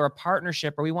couple or a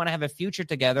partnership, or we want to have a future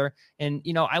together. And,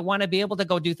 I want to be able to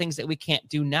go do things that we can't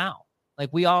do now. Like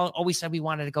we all always said we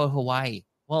wanted to go to Hawaii.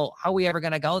 Well, how are we ever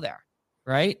going to go there?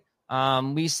 Right?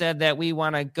 We said that we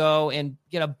want to go and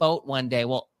get a boat one day.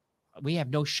 Well, we have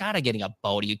no shot of getting a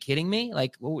boat. Are you kidding me?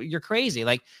 Like, you're crazy.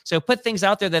 Like, so put things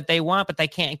out there that they want, but they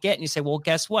can't get. And you say, well,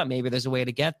 guess what? Maybe there's a way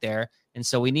to get there. And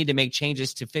so we need to make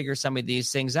changes to figure some of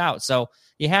these things out. So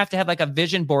you have to have like a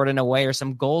vision board in a way, or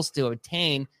some goals to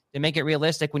obtain to make it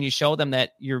realistic when you show them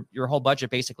that your whole budget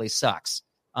basically sucks.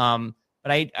 But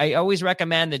I always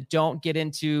recommend that don't get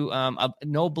into a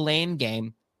no blame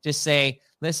game. Just say,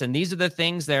 listen, these are the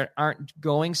things that aren't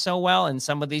going so well. And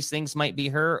some of these things might be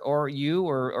her or you,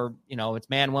 or it's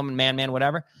man, woman, man,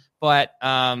 whatever. But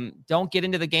don't get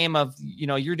into the game of,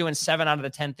 you're doing 7 out of the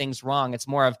 10 things wrong. It's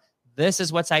more of, this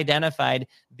is what's identified.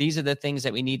 These are the things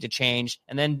that we need to change.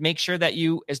 And then make sure that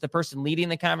you, as the person leading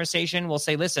the conversation, will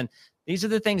say, listen, these are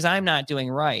the things I'm not doing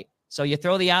right. So you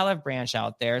throw the olive branch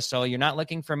out there. So you're not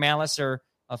looking for malice or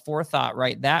a forethought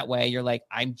right that way. You're like,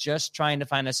 I'm just trying to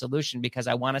find a solution because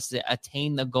I want us to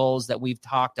attain the goals that we've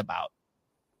talked about.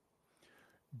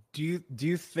 Do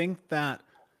you think that,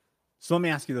 so let me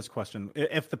ask you this question.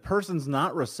 If the person's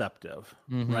not receptive,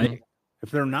 right? If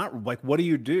they're not, like, what do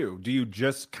you do? Do you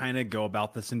just kind of go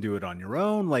about this and do it on your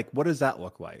own? Like, what does that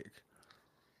look like?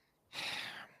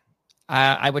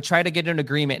 I would try to get an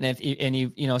agreement.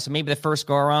 And so maybe the first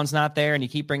go around's not there and you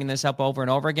keep bringing this up over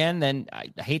and over again, then I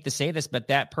hate to say this, but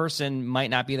that person might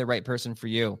not be the right person for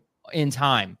you in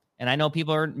time. And I know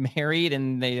people are married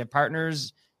and they have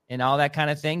partners and all that kind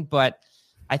of thing, but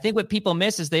I think what people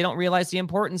miss is they don't realize the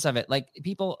importance of it. Like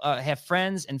people have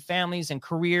friends and families and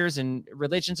careers, and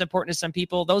religion's important to some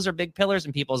people. Those are big pillars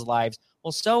in people's lives.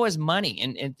 Well, so is money.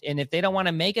 And if they don't want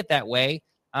to make it that way,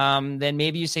 then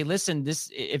maybe you say, listen,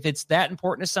 if it's that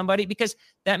important to somebody, because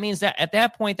that means that at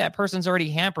that point, that person's already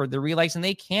hampered. They're realizing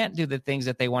they can't do the things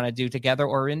that they want to do together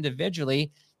or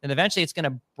individually. And eventually it's going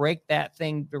to break that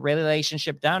thing, the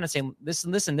relationship down, and say,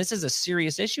 listen, this is a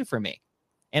serious issue for me.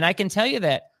 And I can tell you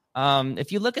that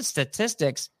if you look at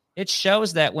statistics, it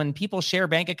shows that when people share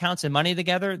bank accounts and money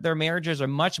together, their marriages are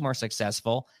much more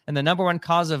successful. And the number one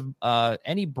cause of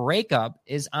any breakup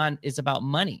is about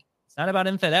money. It's not about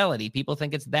infidelity. People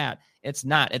think it's that. It's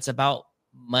not. It's about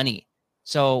money.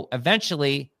 So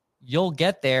eventually you'll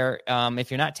get there if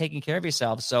you're not taking care of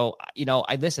yourself. So, I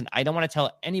don't want to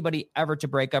tell anybody ever to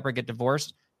break up or get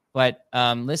divorced. But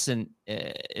listen,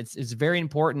 it's very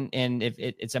important. And if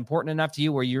it's important enough to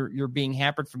you where you're being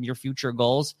hampered from your future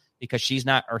goals because she's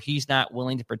not or he's not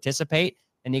willing to participate,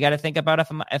 then you got to think about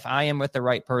if I am with the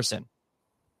right person.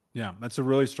 Yeah, that's a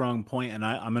really strong point, and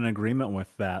I'm in agreement with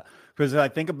that, because I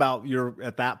think about you're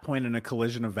at that point in a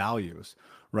collision of values,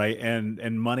 right?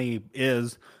 And money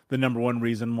is the number one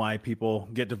reason why people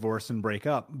get divorced and break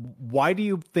up. Why do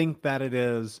you think that it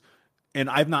is? And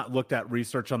I've not looked at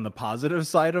research on the positive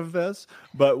side of this,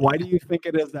 but why do you think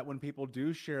it is that when people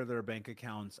do share their bank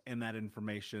accounts and that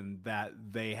information, that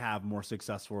they have more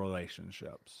successful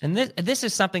relationships? And this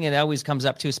is something that always comes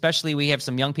up too, especially we have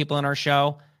some young people in our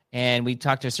show. And we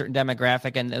talked to a certain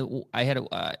demographic, and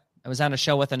I was on a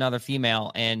show with another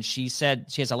female, and she said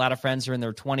she has a lot of friends who are in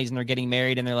their 20s and they're getting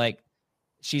married, and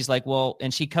she's like, well,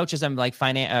 and she coaches them like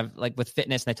like with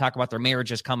fitness, and they talk about their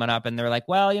marriages coming up, and they're like,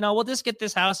 well, we'll just get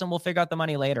this house and we'll figure out the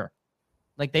money later.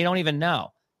 Like they don't even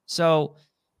know. So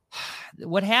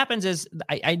what happens is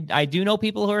I do know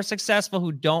people who are successful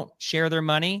who don't share their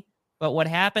money, but what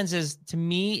happens is, to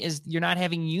me, is you're not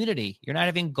having unity. You're not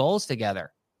having goals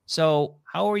together. So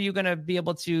how are you going to be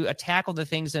able to tackle the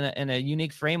things in a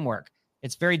unique framework?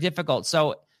 It's very difficult.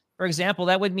 So, for example,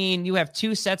 that would mean you have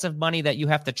two sets of money that you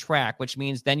have to track, which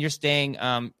means then you're staying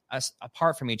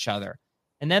apart from each other.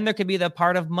 And then there could be the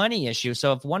part of money issue.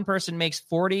 So if one person makes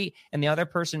 40 and the other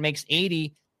person makes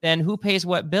 80, then who pays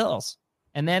what bills?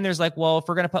 And then there's like, well, if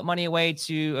we're going to put money away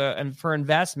and for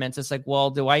investments, it's like,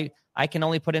 well, I can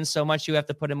only put in so much. You have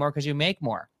to put in more because you make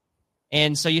more.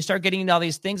 And so you start getting into all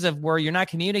these things of where you're not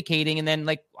communicating. And then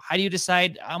like, how do you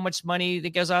decide how much money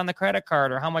that goes on the credit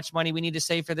card or how much money we need to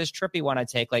save for this trip you want to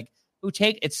take? Like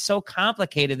it's so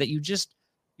complicated that you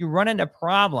run into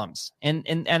problems. And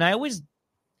I always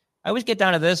get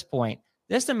down to this point.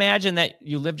 Just imagine that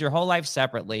you lived your whole life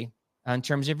separately in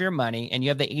terms of your money, and you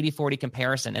have the 80-40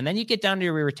 comparison. And then you get down to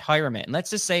your retirement. And let's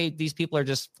just say these people are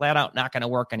just flat out not going to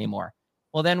work anymore.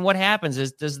 Well, then what happens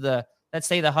is let's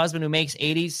say the husband who makes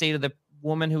 80 say to the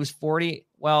woman who's 40,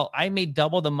 well, I made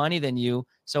double the money than you.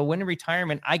 So when in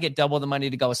retirement, I get double the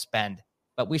money to go spend.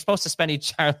 But we're supposed to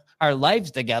spend our lives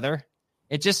together.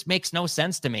 It just makes no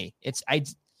sense to me.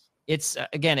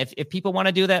 Again, if people want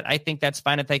to do that, I think that's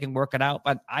fine if they can work it out.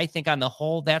 But I think on the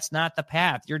whole, that's not the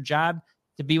path. Your job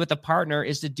to be with a partner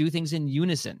is to do things in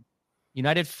unison,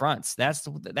 united fronts. That's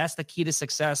the key to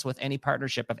success with any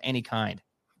partnership of any kind.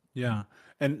 Yeah.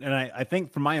 And I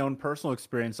think from my own personal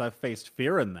experience, I've faced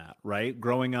fear in that, right?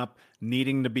 Growing up,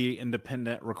 needing to be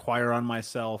independent, require on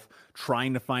myself,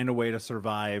 trying to find a way to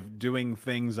survive, doing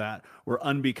things that were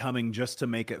unbecoming just to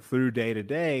make it through day to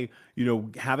day,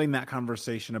 having that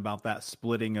conversation about that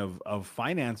splitting of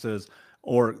finances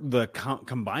or the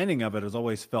combining of it has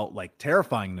always felt like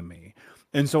terrifying to me.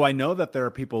 And so I know that there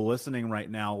are people listening right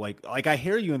now, like I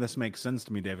hear you and this makes sense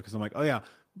to me, David, because I'm like, oh yeah,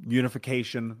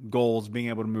 unification, goals, being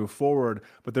able to move forward.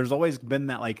 But there's always been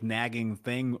that like nagging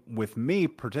thing with me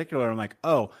particular. I'm like,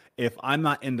 oh, if I'm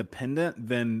not independent,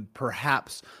 then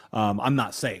perhaps I'm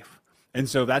not safe. And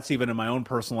so that's even in my own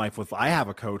personal life I have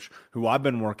a coach who I've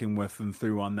been working with and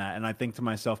through on that. And I think to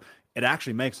myself, it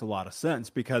actually makes a lot of sense,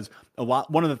 because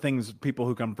one of the things people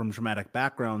who come from traumatic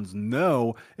backgrounds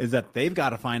know is that they've got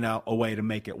to find out a way to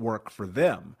make it work for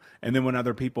them. And then when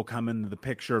other people come into the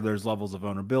picture, there's levels of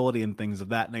vulnerability and things of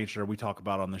that nature we talk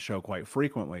about on the show quite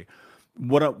frequently.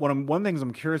 One of the things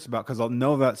I'm curious about, because I'll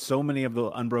know that so many of the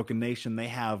Unbroken Nation, they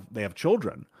have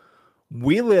children.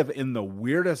 We live in the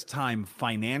weirdest time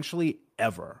financially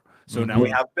ever. So now we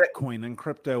have Bitcoin and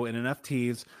crypto and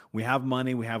NFTs. We have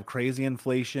money. We have crazy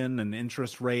inflation and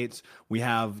interest rates. We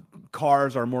have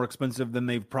cars are more expensive than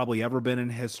they've probably ever been in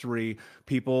history.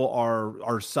 People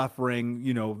are suffering.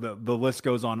 The list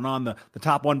goes on and on. The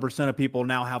top 1% of people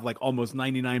now have like almost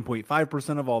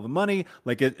 99.5% of all the money.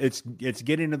 Like it's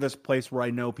getting to this place where I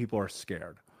know people are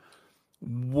scared.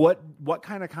 What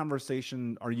kind of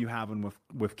conversation are you having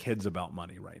with kids about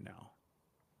money right now?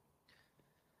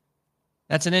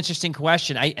 That's an interesting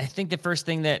question. I think the first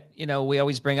thing that, we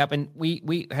always bring up, and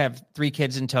we have 3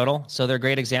 kids in total, so they're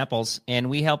great examples, and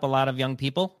we help a lot of young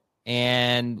people,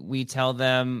 and we tell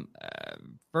them,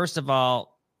 first of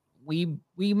all, we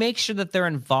make sure that they're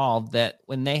involved, that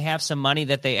when they have some money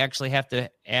that they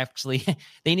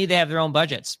they need to have their own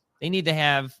budgets. They need to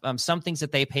have some things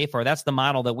that they pay for. That's the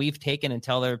model that we've taken and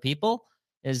tell other people,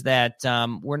 is that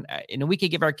we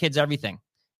could give our kids everything,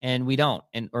 and we don't.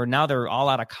 Or now they're all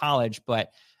out of college,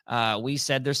 but we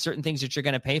said there's certain things that you're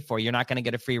going to pay for. You're not going to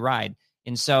get a free ride.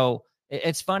 And so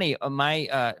it's funny.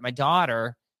 My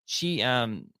daughter, she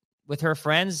with her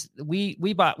friends,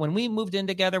 we bought, when we moved in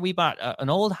together, we bought an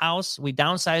old house. We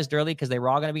downsized early because they were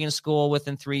all going to be in school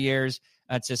within 3 years.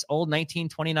 It's this old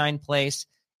 1929 place,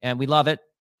 and we love it.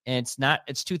 And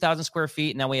it's 2,000 square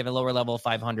feet. And now we have a lower level of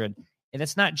 500, and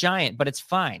it's not giant, but it's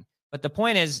fine. But the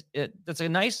point is, it's a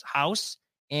nice house.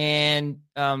 And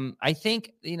I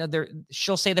think,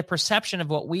 she'll say the perception of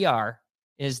what we are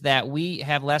is that we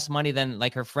have less money than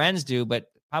like her friends do, but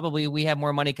probably we have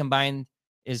more money combined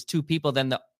as 2 people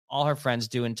than all her friends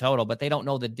do in total, but they don't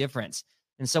know the difference.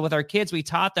 And so with our kids, we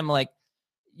taught them, like,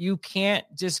 you can't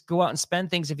just go out and spend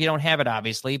things if you don't have it,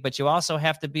 obviously, but you also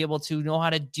have to be able to know how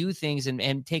to do things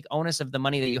and take onus of the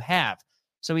money that you have.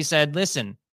 So we said,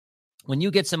 listen, when you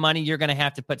get some money, you're going to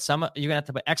have to put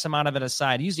X amount of it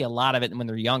aside, usually a lot of it when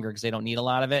they're younger because they don't need a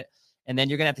lot of it. And then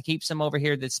you're going to have to keep some over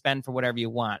here to spend for whatever you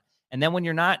want. And then when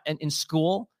you're not in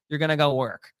school, you're going to go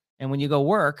work. And when you go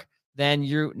work, then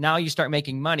you start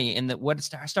making money. And what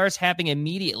starts happening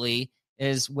immediately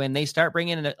is when they start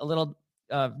bringing in a little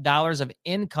dollars of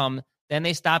income, then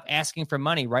they stop asking for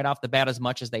money right off the bat as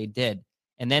much as they did.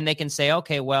 And then they can say,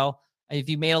 okay, well, if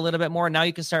you made a little bit more, now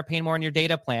you can start paying more on your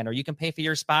data plan, or you can pay for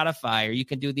your Spotify, or you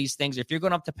can do these things. If you're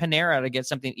going up to Panera to get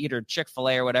something to eat, or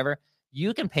Chick-fil-A or whatever,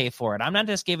 you can pay for it. I'm not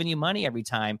just giving you money every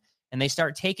time. And they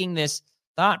start taking this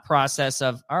thought process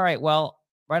of, all right, well,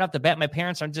 right off the bat, my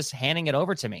parents aren't just handing it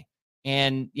over to me.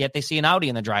 And yet they see an Audi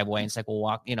in the driveway and it's like,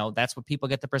 well, that's what people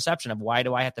get the perception of. Why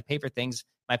do I have to pay for things?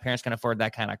 My parents can afford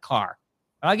that kind of car.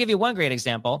 But I'll give you one great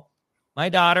example. My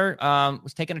daughter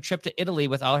was taking a trip to Italy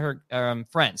with all her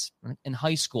friends in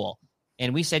high school.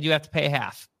 And we said, you have to pay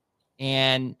half.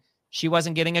 And she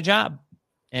wasn't getting a job.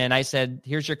 And I said,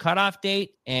 here's your cutoff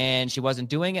date. And she wasn't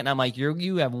doing it. And I'm like,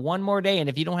 you have one more day. And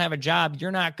if you don't have a job,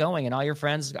 you're not going. And all your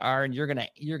friends are, and you're going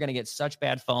to get such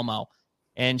bad FOMO.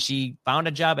 And she found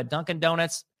a job at Dunkin'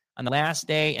 Donuts on the last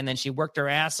day. And then she worked her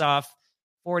ass off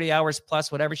 40 hours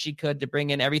plus whatever she could to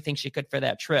bring in everything she could for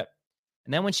that trip.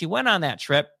 And then when she went on that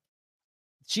trip,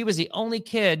 she was the only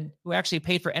kid who actually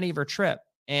paid for any of her trip.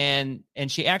 And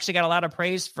she actually got a lot of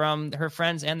praise from her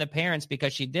friends and the parents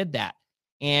because she did that.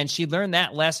 And she learned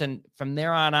that lesson from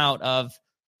there on out of,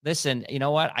 listen, you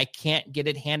know what? I can't get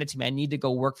it handed to me. I need to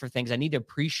go work for things. I need to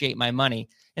appreciate my money.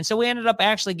 And so we ended up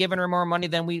actually giving her more money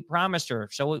than we promised her.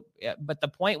 So, but the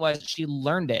point was she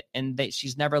learned it and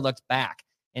she's never looked back.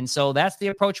 And so that's the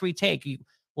approach we take.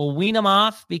 We'll wean them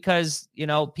off because,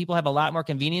 people have a lot more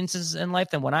conveniences in life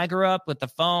than when I grew up with the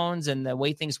phones and the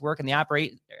way things work and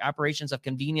the operations of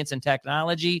convenience and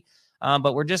technology.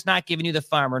 But we're just not giving you the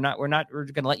farm. We're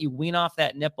going to let you wean off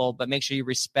that nipple, but make sure you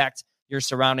respect your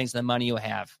surroundings and the money you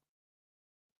have.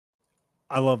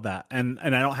 I love that. And I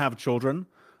don't have children.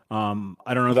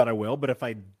 I don't know that I will, but if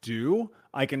I do,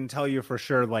 I can tell you for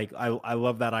sure, like, I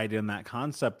love that idea and that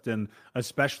concept, and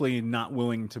especially not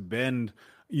willing to bend,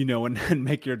 and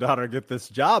make your daughter get this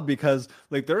job, because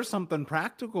like there's something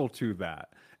practical to that.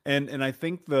 And I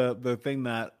think the thing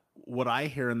that what I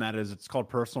hear in that is it's called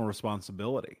personal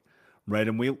responsibility. Right.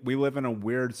 And we live in a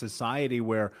weird society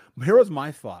where, here was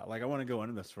my thought. Like, I want to go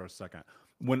into this for a second.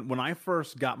 When I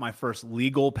first got my first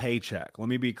legal paycheck, let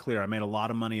me be clear, I made a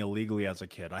lot of money illegally as a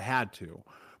kid. I had to.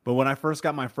 But when I first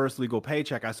got my first legal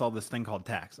paycheck, I saw this thing called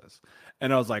taxes.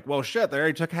 And I was like, well, shit, they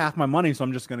already took half my money, so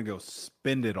I'm just going to go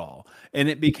spend it all. And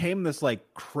it became this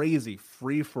like crazy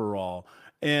free for all.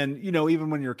 And, even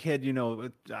when you're a kid,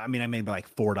 I made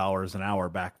like $4 an hour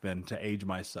back then to age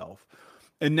myself.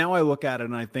 And now I look at it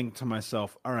and I think to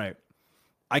myself, all right,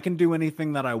 I can do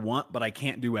anything that I want, but I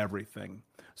can't do everything.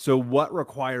 So what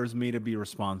requires me to be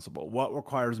responsible? What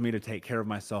requires me to take care of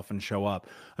myself and show up?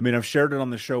 I've shared it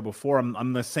on the show before.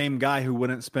 I'm the same guy who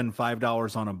wouldn't spend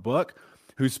 $5 on a book,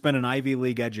 who spent an Ivy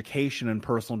League education in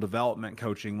personal development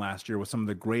coaching last year with some of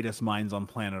the greatest minds on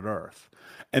planet Earth.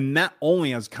 And that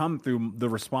only has come through the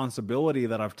responsibility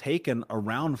that I've taken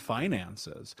around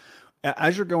finances.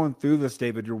 As you're going through this,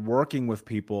 David, you're working with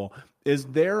people. Is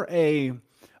there a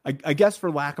I guess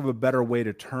for lack of a better way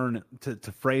to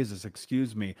phrase this,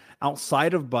 excuse me,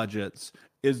 outside of budgets,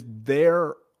 is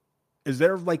there is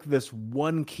there like this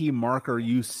one key marker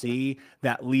you see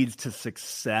that leads to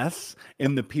success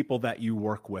in the people that you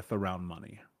work with around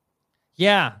money?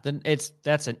 Yeah, then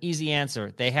that's an easy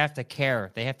answer. They have to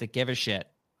care. They have to give a shit.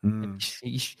 Mm.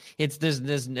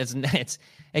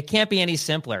 It can't be any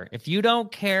simpler. If you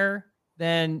don't care,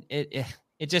 then it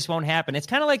just won't happen. It's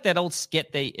kind of like that old skit.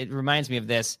 It reminds me of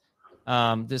this.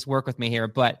 This work with me here,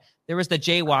 but there was the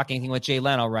jaywalking thing with Jay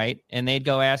Leno, right? And they'd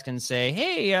go ask and say,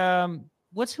 "Hey,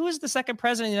 who is the second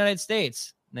president of the United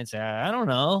States?" And they'd say, "I don't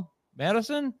know,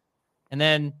 Madison." And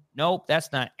then, nope,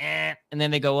 that's not. And then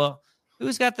they go, "Well,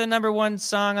 who's got the number one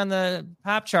song on the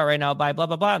pop chart right now by blah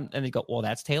blah blah?" And they go, "Well,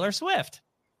 that's Taylor Swift."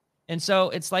 And so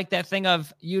it's like that thing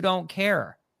of you don't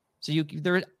care. So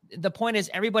the point is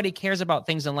everybody cares about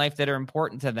things in life that are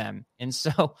important to them. And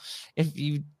so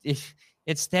if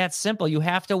it's that simple, you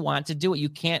have to want to do it. You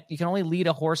can only lead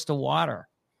a horse to water.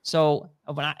 So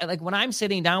when I'm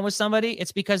sitting down with somebody,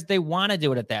 it's because they want to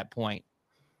do it at that point.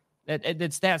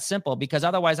 It's that simple, because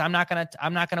otherwise I'm not going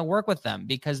to work with them,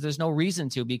 because there's no reason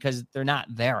to, because they're not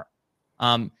there.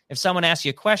 If someone asks you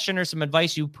a question or some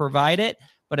advice, you provide it.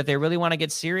 But if they really want to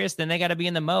get serious, then they got to be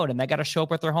in the mode, and they got to show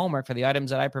up with their homework for the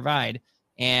items that I provide.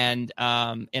 And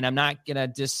I'm not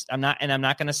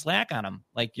gonna slack on them.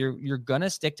 Like you're gonna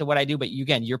stick to what I do. But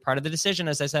you're part of the decision,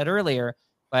 as I said earlier.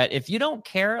 But if you don't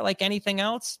care like anything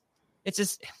else, it's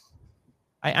just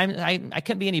I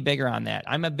couldn't be any bigger on that.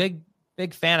 I'm a big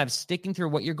fan of sticking through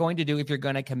what you're going to do if you're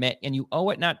going to commit, and you owe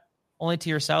it not only to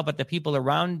yourself but the people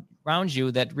around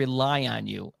you that rely on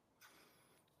you.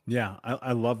 Yeah,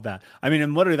 I love that. I mean,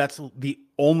 and literally that's the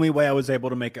only way I was able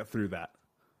to make it through that.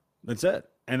 That's it.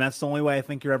 And that's the only way I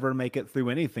think you're ever to make it through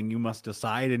anything. You must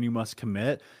decide and you must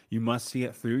commit. You must see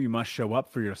it through. You must show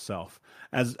up for yourself.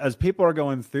 As people are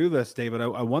going through this, David,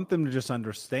 I want them to just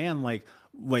understand,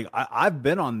 I've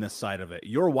been on this side of it.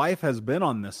 Your wife has been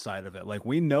on this side of it. Like,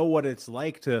 we know what it's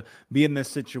like to be in this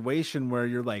situation where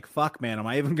you're like, fuck, man, am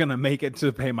I even going to make it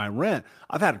to pay my rent?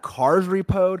 I've had cars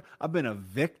repoed. I've been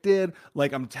evicted.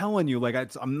 Like, I'm telling you,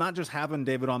 I'm not just having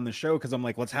David on the show because I'm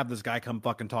like, let's have this guy come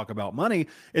fucking talk about money.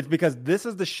 It's because this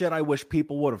is the shit I wish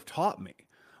people would have taught me.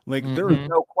 Like, there is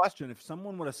no question. If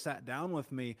someone would have sat down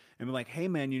with me and be like, hey,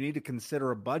 man, you need to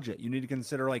consider a budget. You need to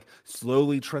consider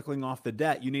slowly trickling off the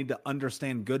debt. You need to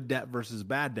understand good debt versus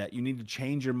bad debt. You need to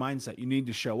change your mindset. You need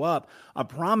to show up. I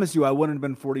promise you, I wouldn't have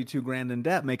been 42 grand in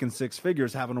debt, making six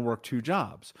figures, having to work two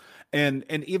jobs. And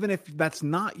even if that's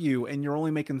not you and you're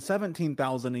only making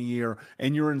 17,000 a year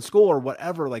and you're in school or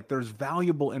whatever, there's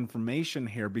valuable information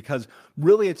here, because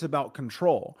really it's about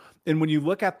control. And when you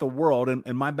look at the world,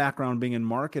 and my background being in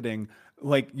marketing,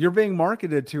 you're being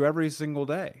marketed to every single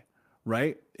day,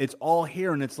 right? It's all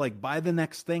here, and it's buy the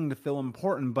next thing to feel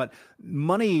important, but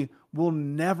money will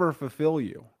never fulfill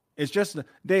you. It's just,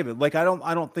 David, I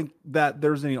don't think that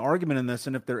there's any argument in this.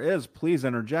 And if there is, please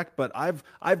interject. But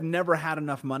I've never had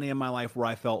enough money in my life where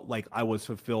I felt like I was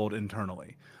fulfilled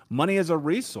internally. Money is a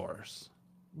resource.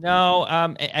 No,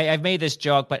 I've made this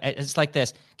joke, but it's like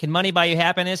this. Can money buy you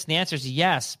happiness? And the answer is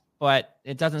yes, but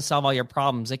it doesn't solve all your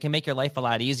problems. It can make your life a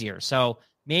lot easier. So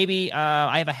maybe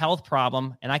I have a health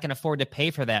problem and I can afford to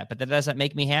pay for that, but that doesn't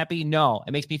make me happy. No,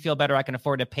 it makes me feel better. I can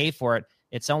afford to pay for it.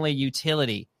 It's only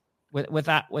utility.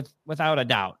 Without a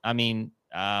doubt. I mean,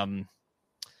 man,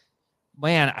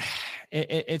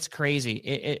 it's crazy.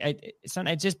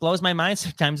 It just blows my mind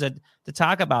sometimes to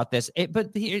talk about this.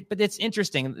 But it's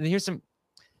interesting.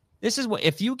 This is what,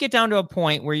 if you get down to a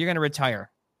point where you're going to retire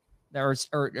or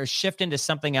shift into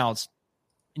something else,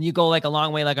 and you go a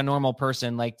long way, like a normal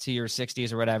person, to your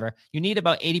 60s or whatever, you need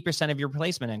about 80% of your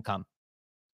replacement income,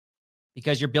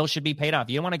 because your bill should be paid off.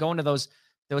 You don't want to go into those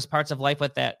parts of life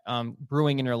with that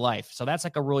brewing in your life. So that's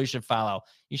a rule you should follow.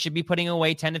 You should be putting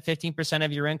away 10 to 15%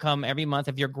 of your income every month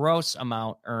of your gross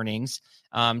amount earnings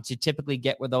to typically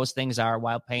get where those things are,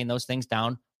 while paying those things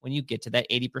down when you get to that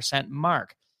 80%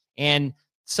 mark. And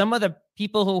some of the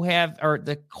people who are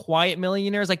the quiet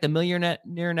millionaires, like the Millionaire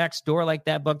Next Door, like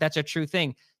that book, that's a true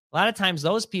thing. A lot of times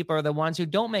those people are the ones who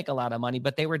don't make a lot of money,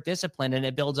 but they were disciplined, and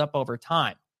it builds up over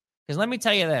time. Because let me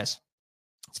tell you this,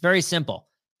 it's very simple.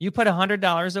 You put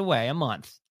 $100 away a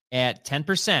month at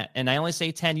 10%, and I only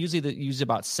say 10. Usually, they use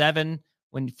about 7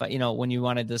 when you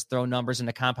want to just throw numbers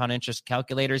into compound interest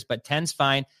calculators. But 10's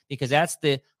fine, because that's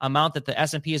the amount that the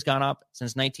S&P has gone up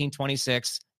since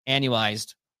 1926,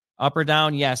 annualized. Up or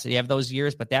down, yes, you have those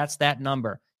years, but that's that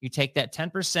number. You take that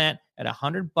 10% at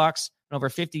 $100, and over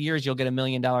 50 years, you'll get $1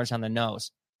 million on the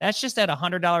nose. That's just at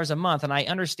 $100 a month. And I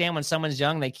understand when someone's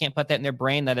young, they can't put that in their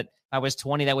brain that if I was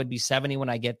 20, that would be 70 when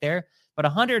I get there. But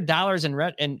 $100 in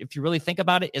rent, and if you really think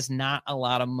about it, is not a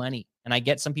lot of money. And I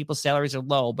get some people's salaries are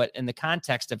low, but in the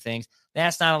context of things,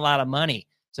 that's not a lot of money.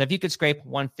 So if you could scrape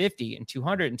 150 and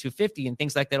 200 and 250 and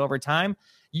things like that over time,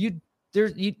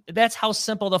 that's how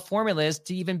simple the formula is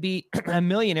to even be a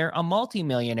millionaire, a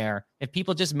multimillionaire. If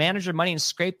people just manage their money and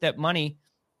scrape that money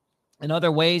in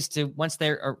other ways to once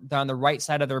they're on the right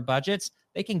side of their budgets,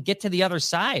 they can get to the other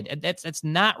side. It's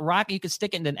not rocket. You could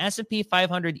stick it in an S&P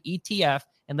 500 ETF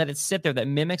and let it sit there that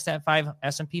mimics that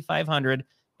S&P 500,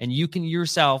 and you can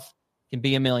yourself can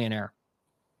be a millionaire.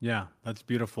 Yeah, that's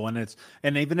beautiful. And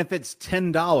even if it's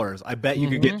 $10, I bet you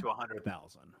could get to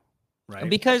 100,000, right?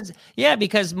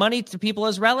 Because money to people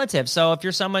is relative. So if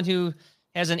you're someone who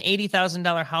has an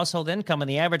 $80,000 household income and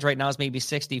the average right now is maybe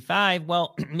 65,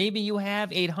 well, maybe you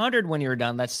have 800 when you're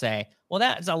done, let's say. Well,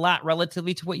 that's a lot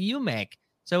relatively to what you make.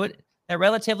 So that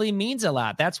relatively means a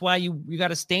lot. That's why you got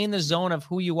to stay in the zone of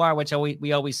who you are, which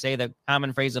we always say the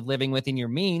common phrase of living within your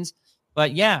means.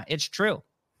 But yeah, it's true.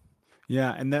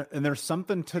 Yeah, and there's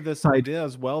something to this idea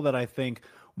as well that I think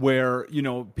where,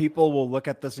 people will look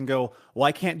at this and go, well,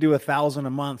 I can't do 1,000 a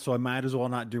month, so I might as well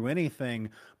not do anything.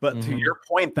 But to your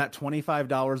point, that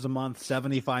 $25 a month,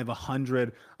 75,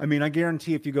 100, I mean, I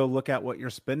guarantee if you go look at what you're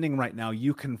spending right now,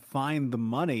 you can find the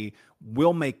money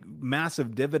will make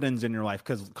massive dividends in your life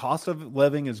because cost of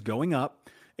living is going up.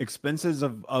 Expenses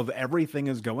of everything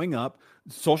is going up.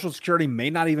 Social Security may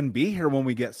not even be here when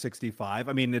we get 65.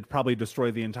 I mean, it'd probably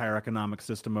destroy the entire economic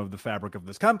system of the fabric of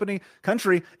this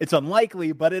country. It's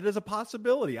unlikely, but it is a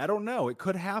possibility. I don't know. It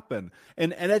could happen.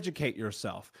 And educate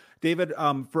yourself. David,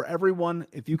 for everyone,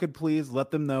 if you could please let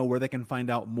them know where they can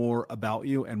find out more about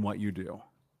you and what you do.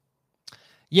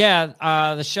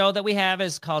 Yeah, the show that we have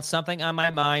is called Something on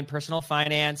My Mind, Personal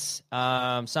Finance.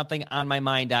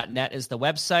 Somethingonmymind.net is the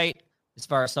website. As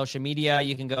far as social media,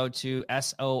 you can go to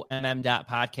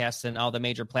somm.podcast and all the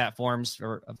major platforms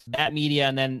for that media.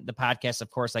 And then the podcast, of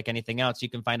course, like anything else, you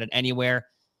can find it anywhere.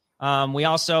 We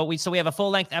have a full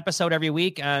length episode every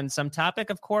week on some topic,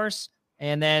 of course.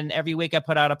 And then every week I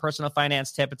put out a personal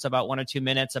finance tip. It's about 1 or 2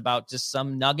 minutes about just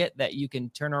some nugget that you can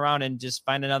turn around and just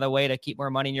find another way to keep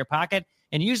more money in your pocket.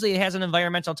 And usually it has an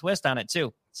environmental twist on it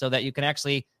too, so that you can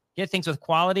actually get things with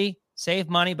quality, save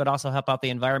money, but also help out the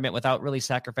environment without really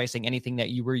sacrificing anything that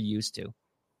you were used to.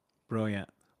 Brilliant.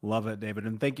 Love it, David.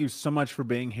 And thank you so much for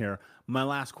being here. My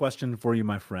last question for you,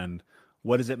 my friend.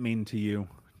 What does it mean to you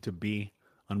to be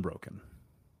unbroken?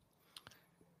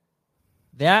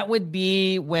 That would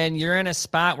be when you're in a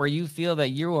spot where you feel that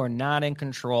you are not in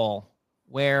control,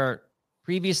 where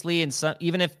previously,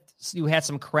 even if you had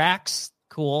some cracks,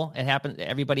 cool, it happens.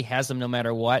 Everybody has them no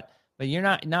matter what. But you're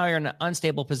in an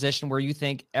unstable position where you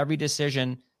think every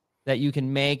decision that you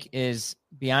can make is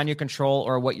beyond your control,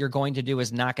 or what you're going to do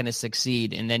is not going to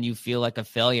succeed. And then you feel like a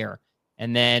failure.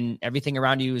 And then everything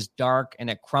around you is dark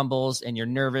and it crumbles and you're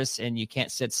nervous and you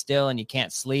can't sit still and you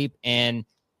can't sleep and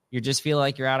you just feel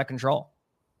like you're out of control.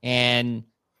 And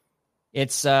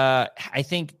it's, I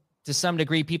think to some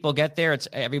degree people get there. It's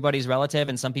everybody's relative.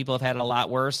 And some people have had it a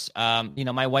lot worse.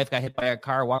 My wife got hit by a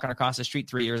car walking across the street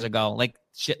 3 years ago. Like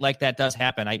shit like that does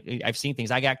happen. I've seen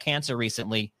things. I got cancer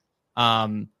recently.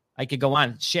 I could go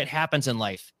on. Shit happens in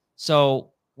life.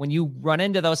 So when you run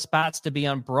into those spots to be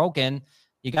unbroken,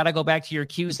 you got to go back to your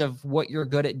cues of what you're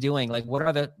good at doing. Like what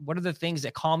are the things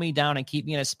that calm me down and keep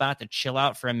me in a spot to chill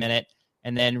out for a minute,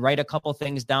 and then write a couple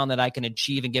things down that I can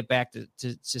achieve and get back to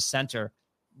center.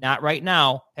 Not right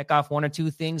now. Pick off 1 or 2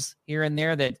 things here and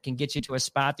there that can get you to a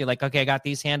spot. You're like, okay, I got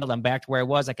these handled. I'm back to where I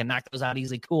was. I can knock those out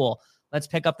easily. Cool. Let's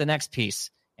pick up the next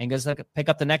piece. And just pick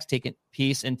up the next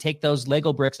piece and take those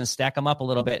Lego bricks and stack them up a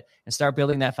little bit and start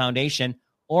building that foundation.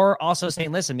 Or also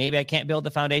saying, listen, maybe I can't build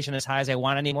the foundation as high as I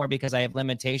want anymore because I have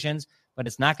limitations, but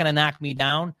it's not going to knock me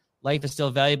down. Life is still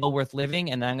valuable, worth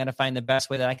living, and I'm going to find the best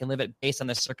way that I can live it based on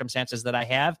the circumstances that I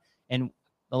have. And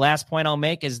the last point I'll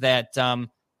make is that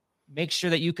make sure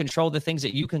that you control the things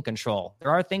that you can control.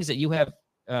 There are things that you have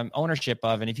ownership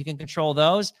of, and if you can control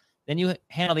those, then you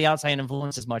handle the outside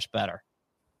influences much better.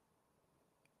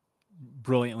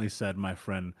 Brilliantly said, my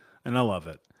friend, and I love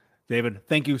it. David,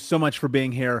 thank you so much for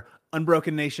being here.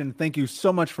 Unbroken Nation, thank you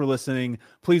so much for listening.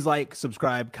 Please like,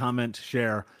 subscribe, comment,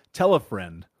 share, tell a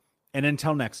friend. And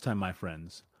until next time, my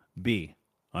friends, be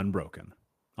unbroken.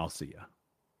 I'll see you.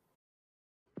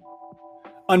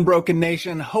 Unbroken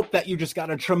Nation, hope that you just got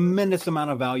a tremendous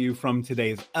amount of value from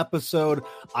today's episode.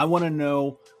 I want to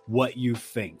know what you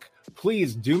think.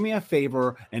 Please do me a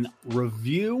favor and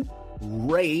review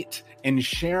rate, and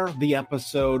share the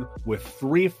episode with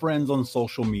 3 friends on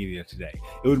social media today.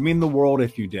 It would mean the world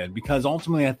if you did, because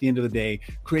ultimately at the end of the day,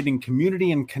 creating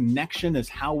community and connection is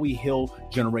how we heal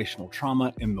generational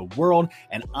trauma in the world.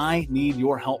 And I need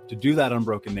your help to do that,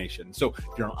 Unbroken Nation. So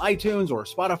if you're on iTunes or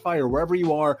Spotify or wherever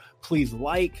you are, please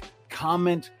like,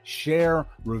 comment, share,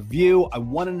 review. I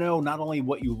want to know not only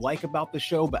what you like about the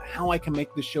show, but how I can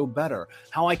make the show better,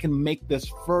 how I can make this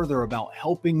further about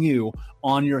helping you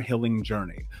on your healing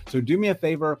journey. So do me a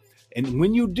favor, and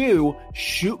when you do,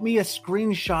 shoot me a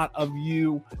screenshot of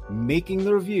you making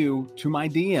the review to my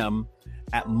DM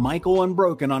at Michael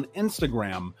Unbroken on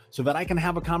Instagram so that I can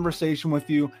have a conversation with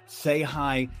you, say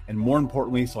hi, and more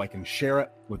importantly, so I can share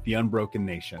it with the Unbroken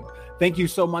Nation. Thank you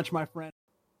so much, my friend.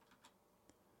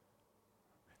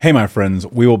 Hey, my friends,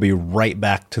 we will be right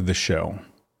back to the show.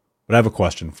 But I have a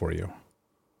question for you.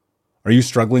 Are you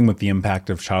struggling with the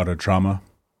impact of childhood trauma?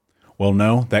 Well,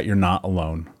 know that you're not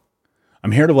alone.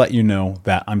 I'm here to let you know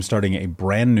that I'm starting a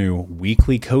brand new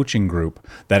weekly coaching group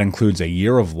that includes a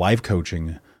year of live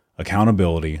coaching,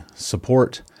 accountability,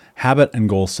 support, habit and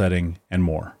goal setting, and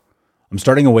more. I'm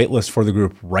starting a waitlist for the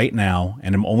group right now,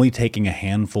 and I'm only taking a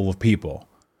handful of people.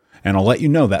 And I'll let you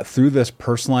know that through this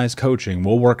personalized coaching,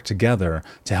 we'll work together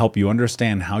to help you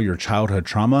understand how your childhood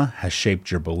trauma has shaped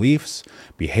your beliefs,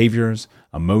 behaviors,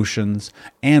 emotions,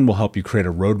 and will help you create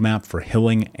a roadmap for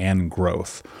healing and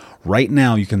growth. Right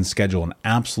now, you can schedule an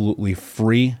absolutely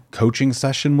free coaching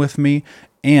session with me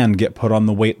and get put on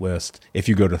the wait list if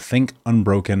you go to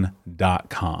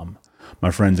thinkunbroken.com. My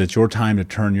friends, it's your time to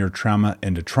turn your trauma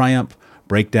into triumph,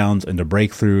 breakdowns into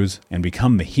breakthroughs, and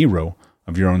become the hero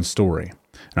of your own story.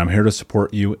 And I'm here to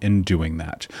support you in doing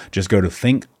that. Just go to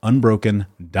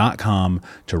thinkunbroken.com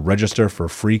to register for a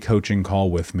free coaching call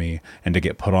with me and to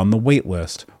get put on the wait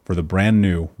list for the brand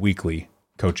new weekly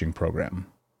coaching program.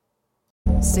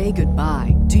 Say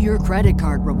goodbye to your credit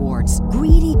card rewards.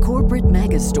 Greedy corporate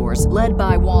mega stores, led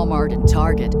by Walmart and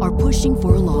Target, are pushing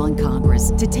for a law in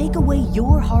Congress to take away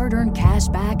your hard-earned cash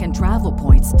back and travel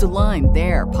points to line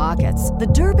their pockets. The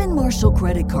Durbin-Marshall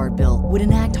credit card bill would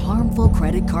enact harmful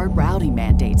credit card routing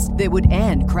mandates that would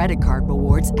end credit card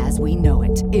rewards as we know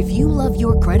it. If you love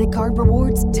your credit card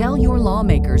rewards, tell your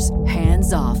lawmakers,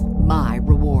 hands off my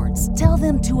rewards. Tell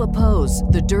them to oppose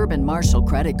the Durbin-Marshall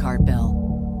credit card bill.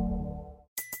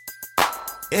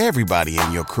 Everybody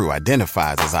in your crew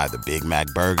identifies as either Big Mac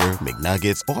Burger,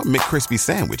 McNuggets, or McCrispy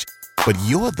Sandwich. But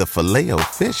you're the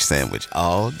Filet-O-Fish Sandwich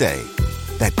all day.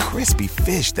 That crispy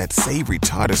fish, that savory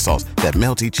tartar sauce, that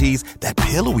melty cheese, that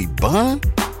pillowy bun.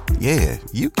 Yeah,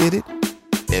 you get it.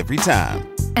 Every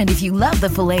time. And if you love the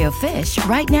Filet-O-Fish,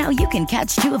 right now you can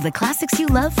catch 2 of the classics you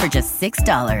love for just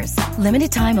 $6.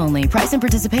 Limited time only. Price and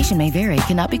participation may vary.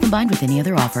 Cannot be combined with any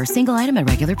other offer. Single item at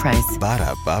regular price.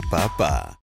 Ba-da-ba-ba-ba.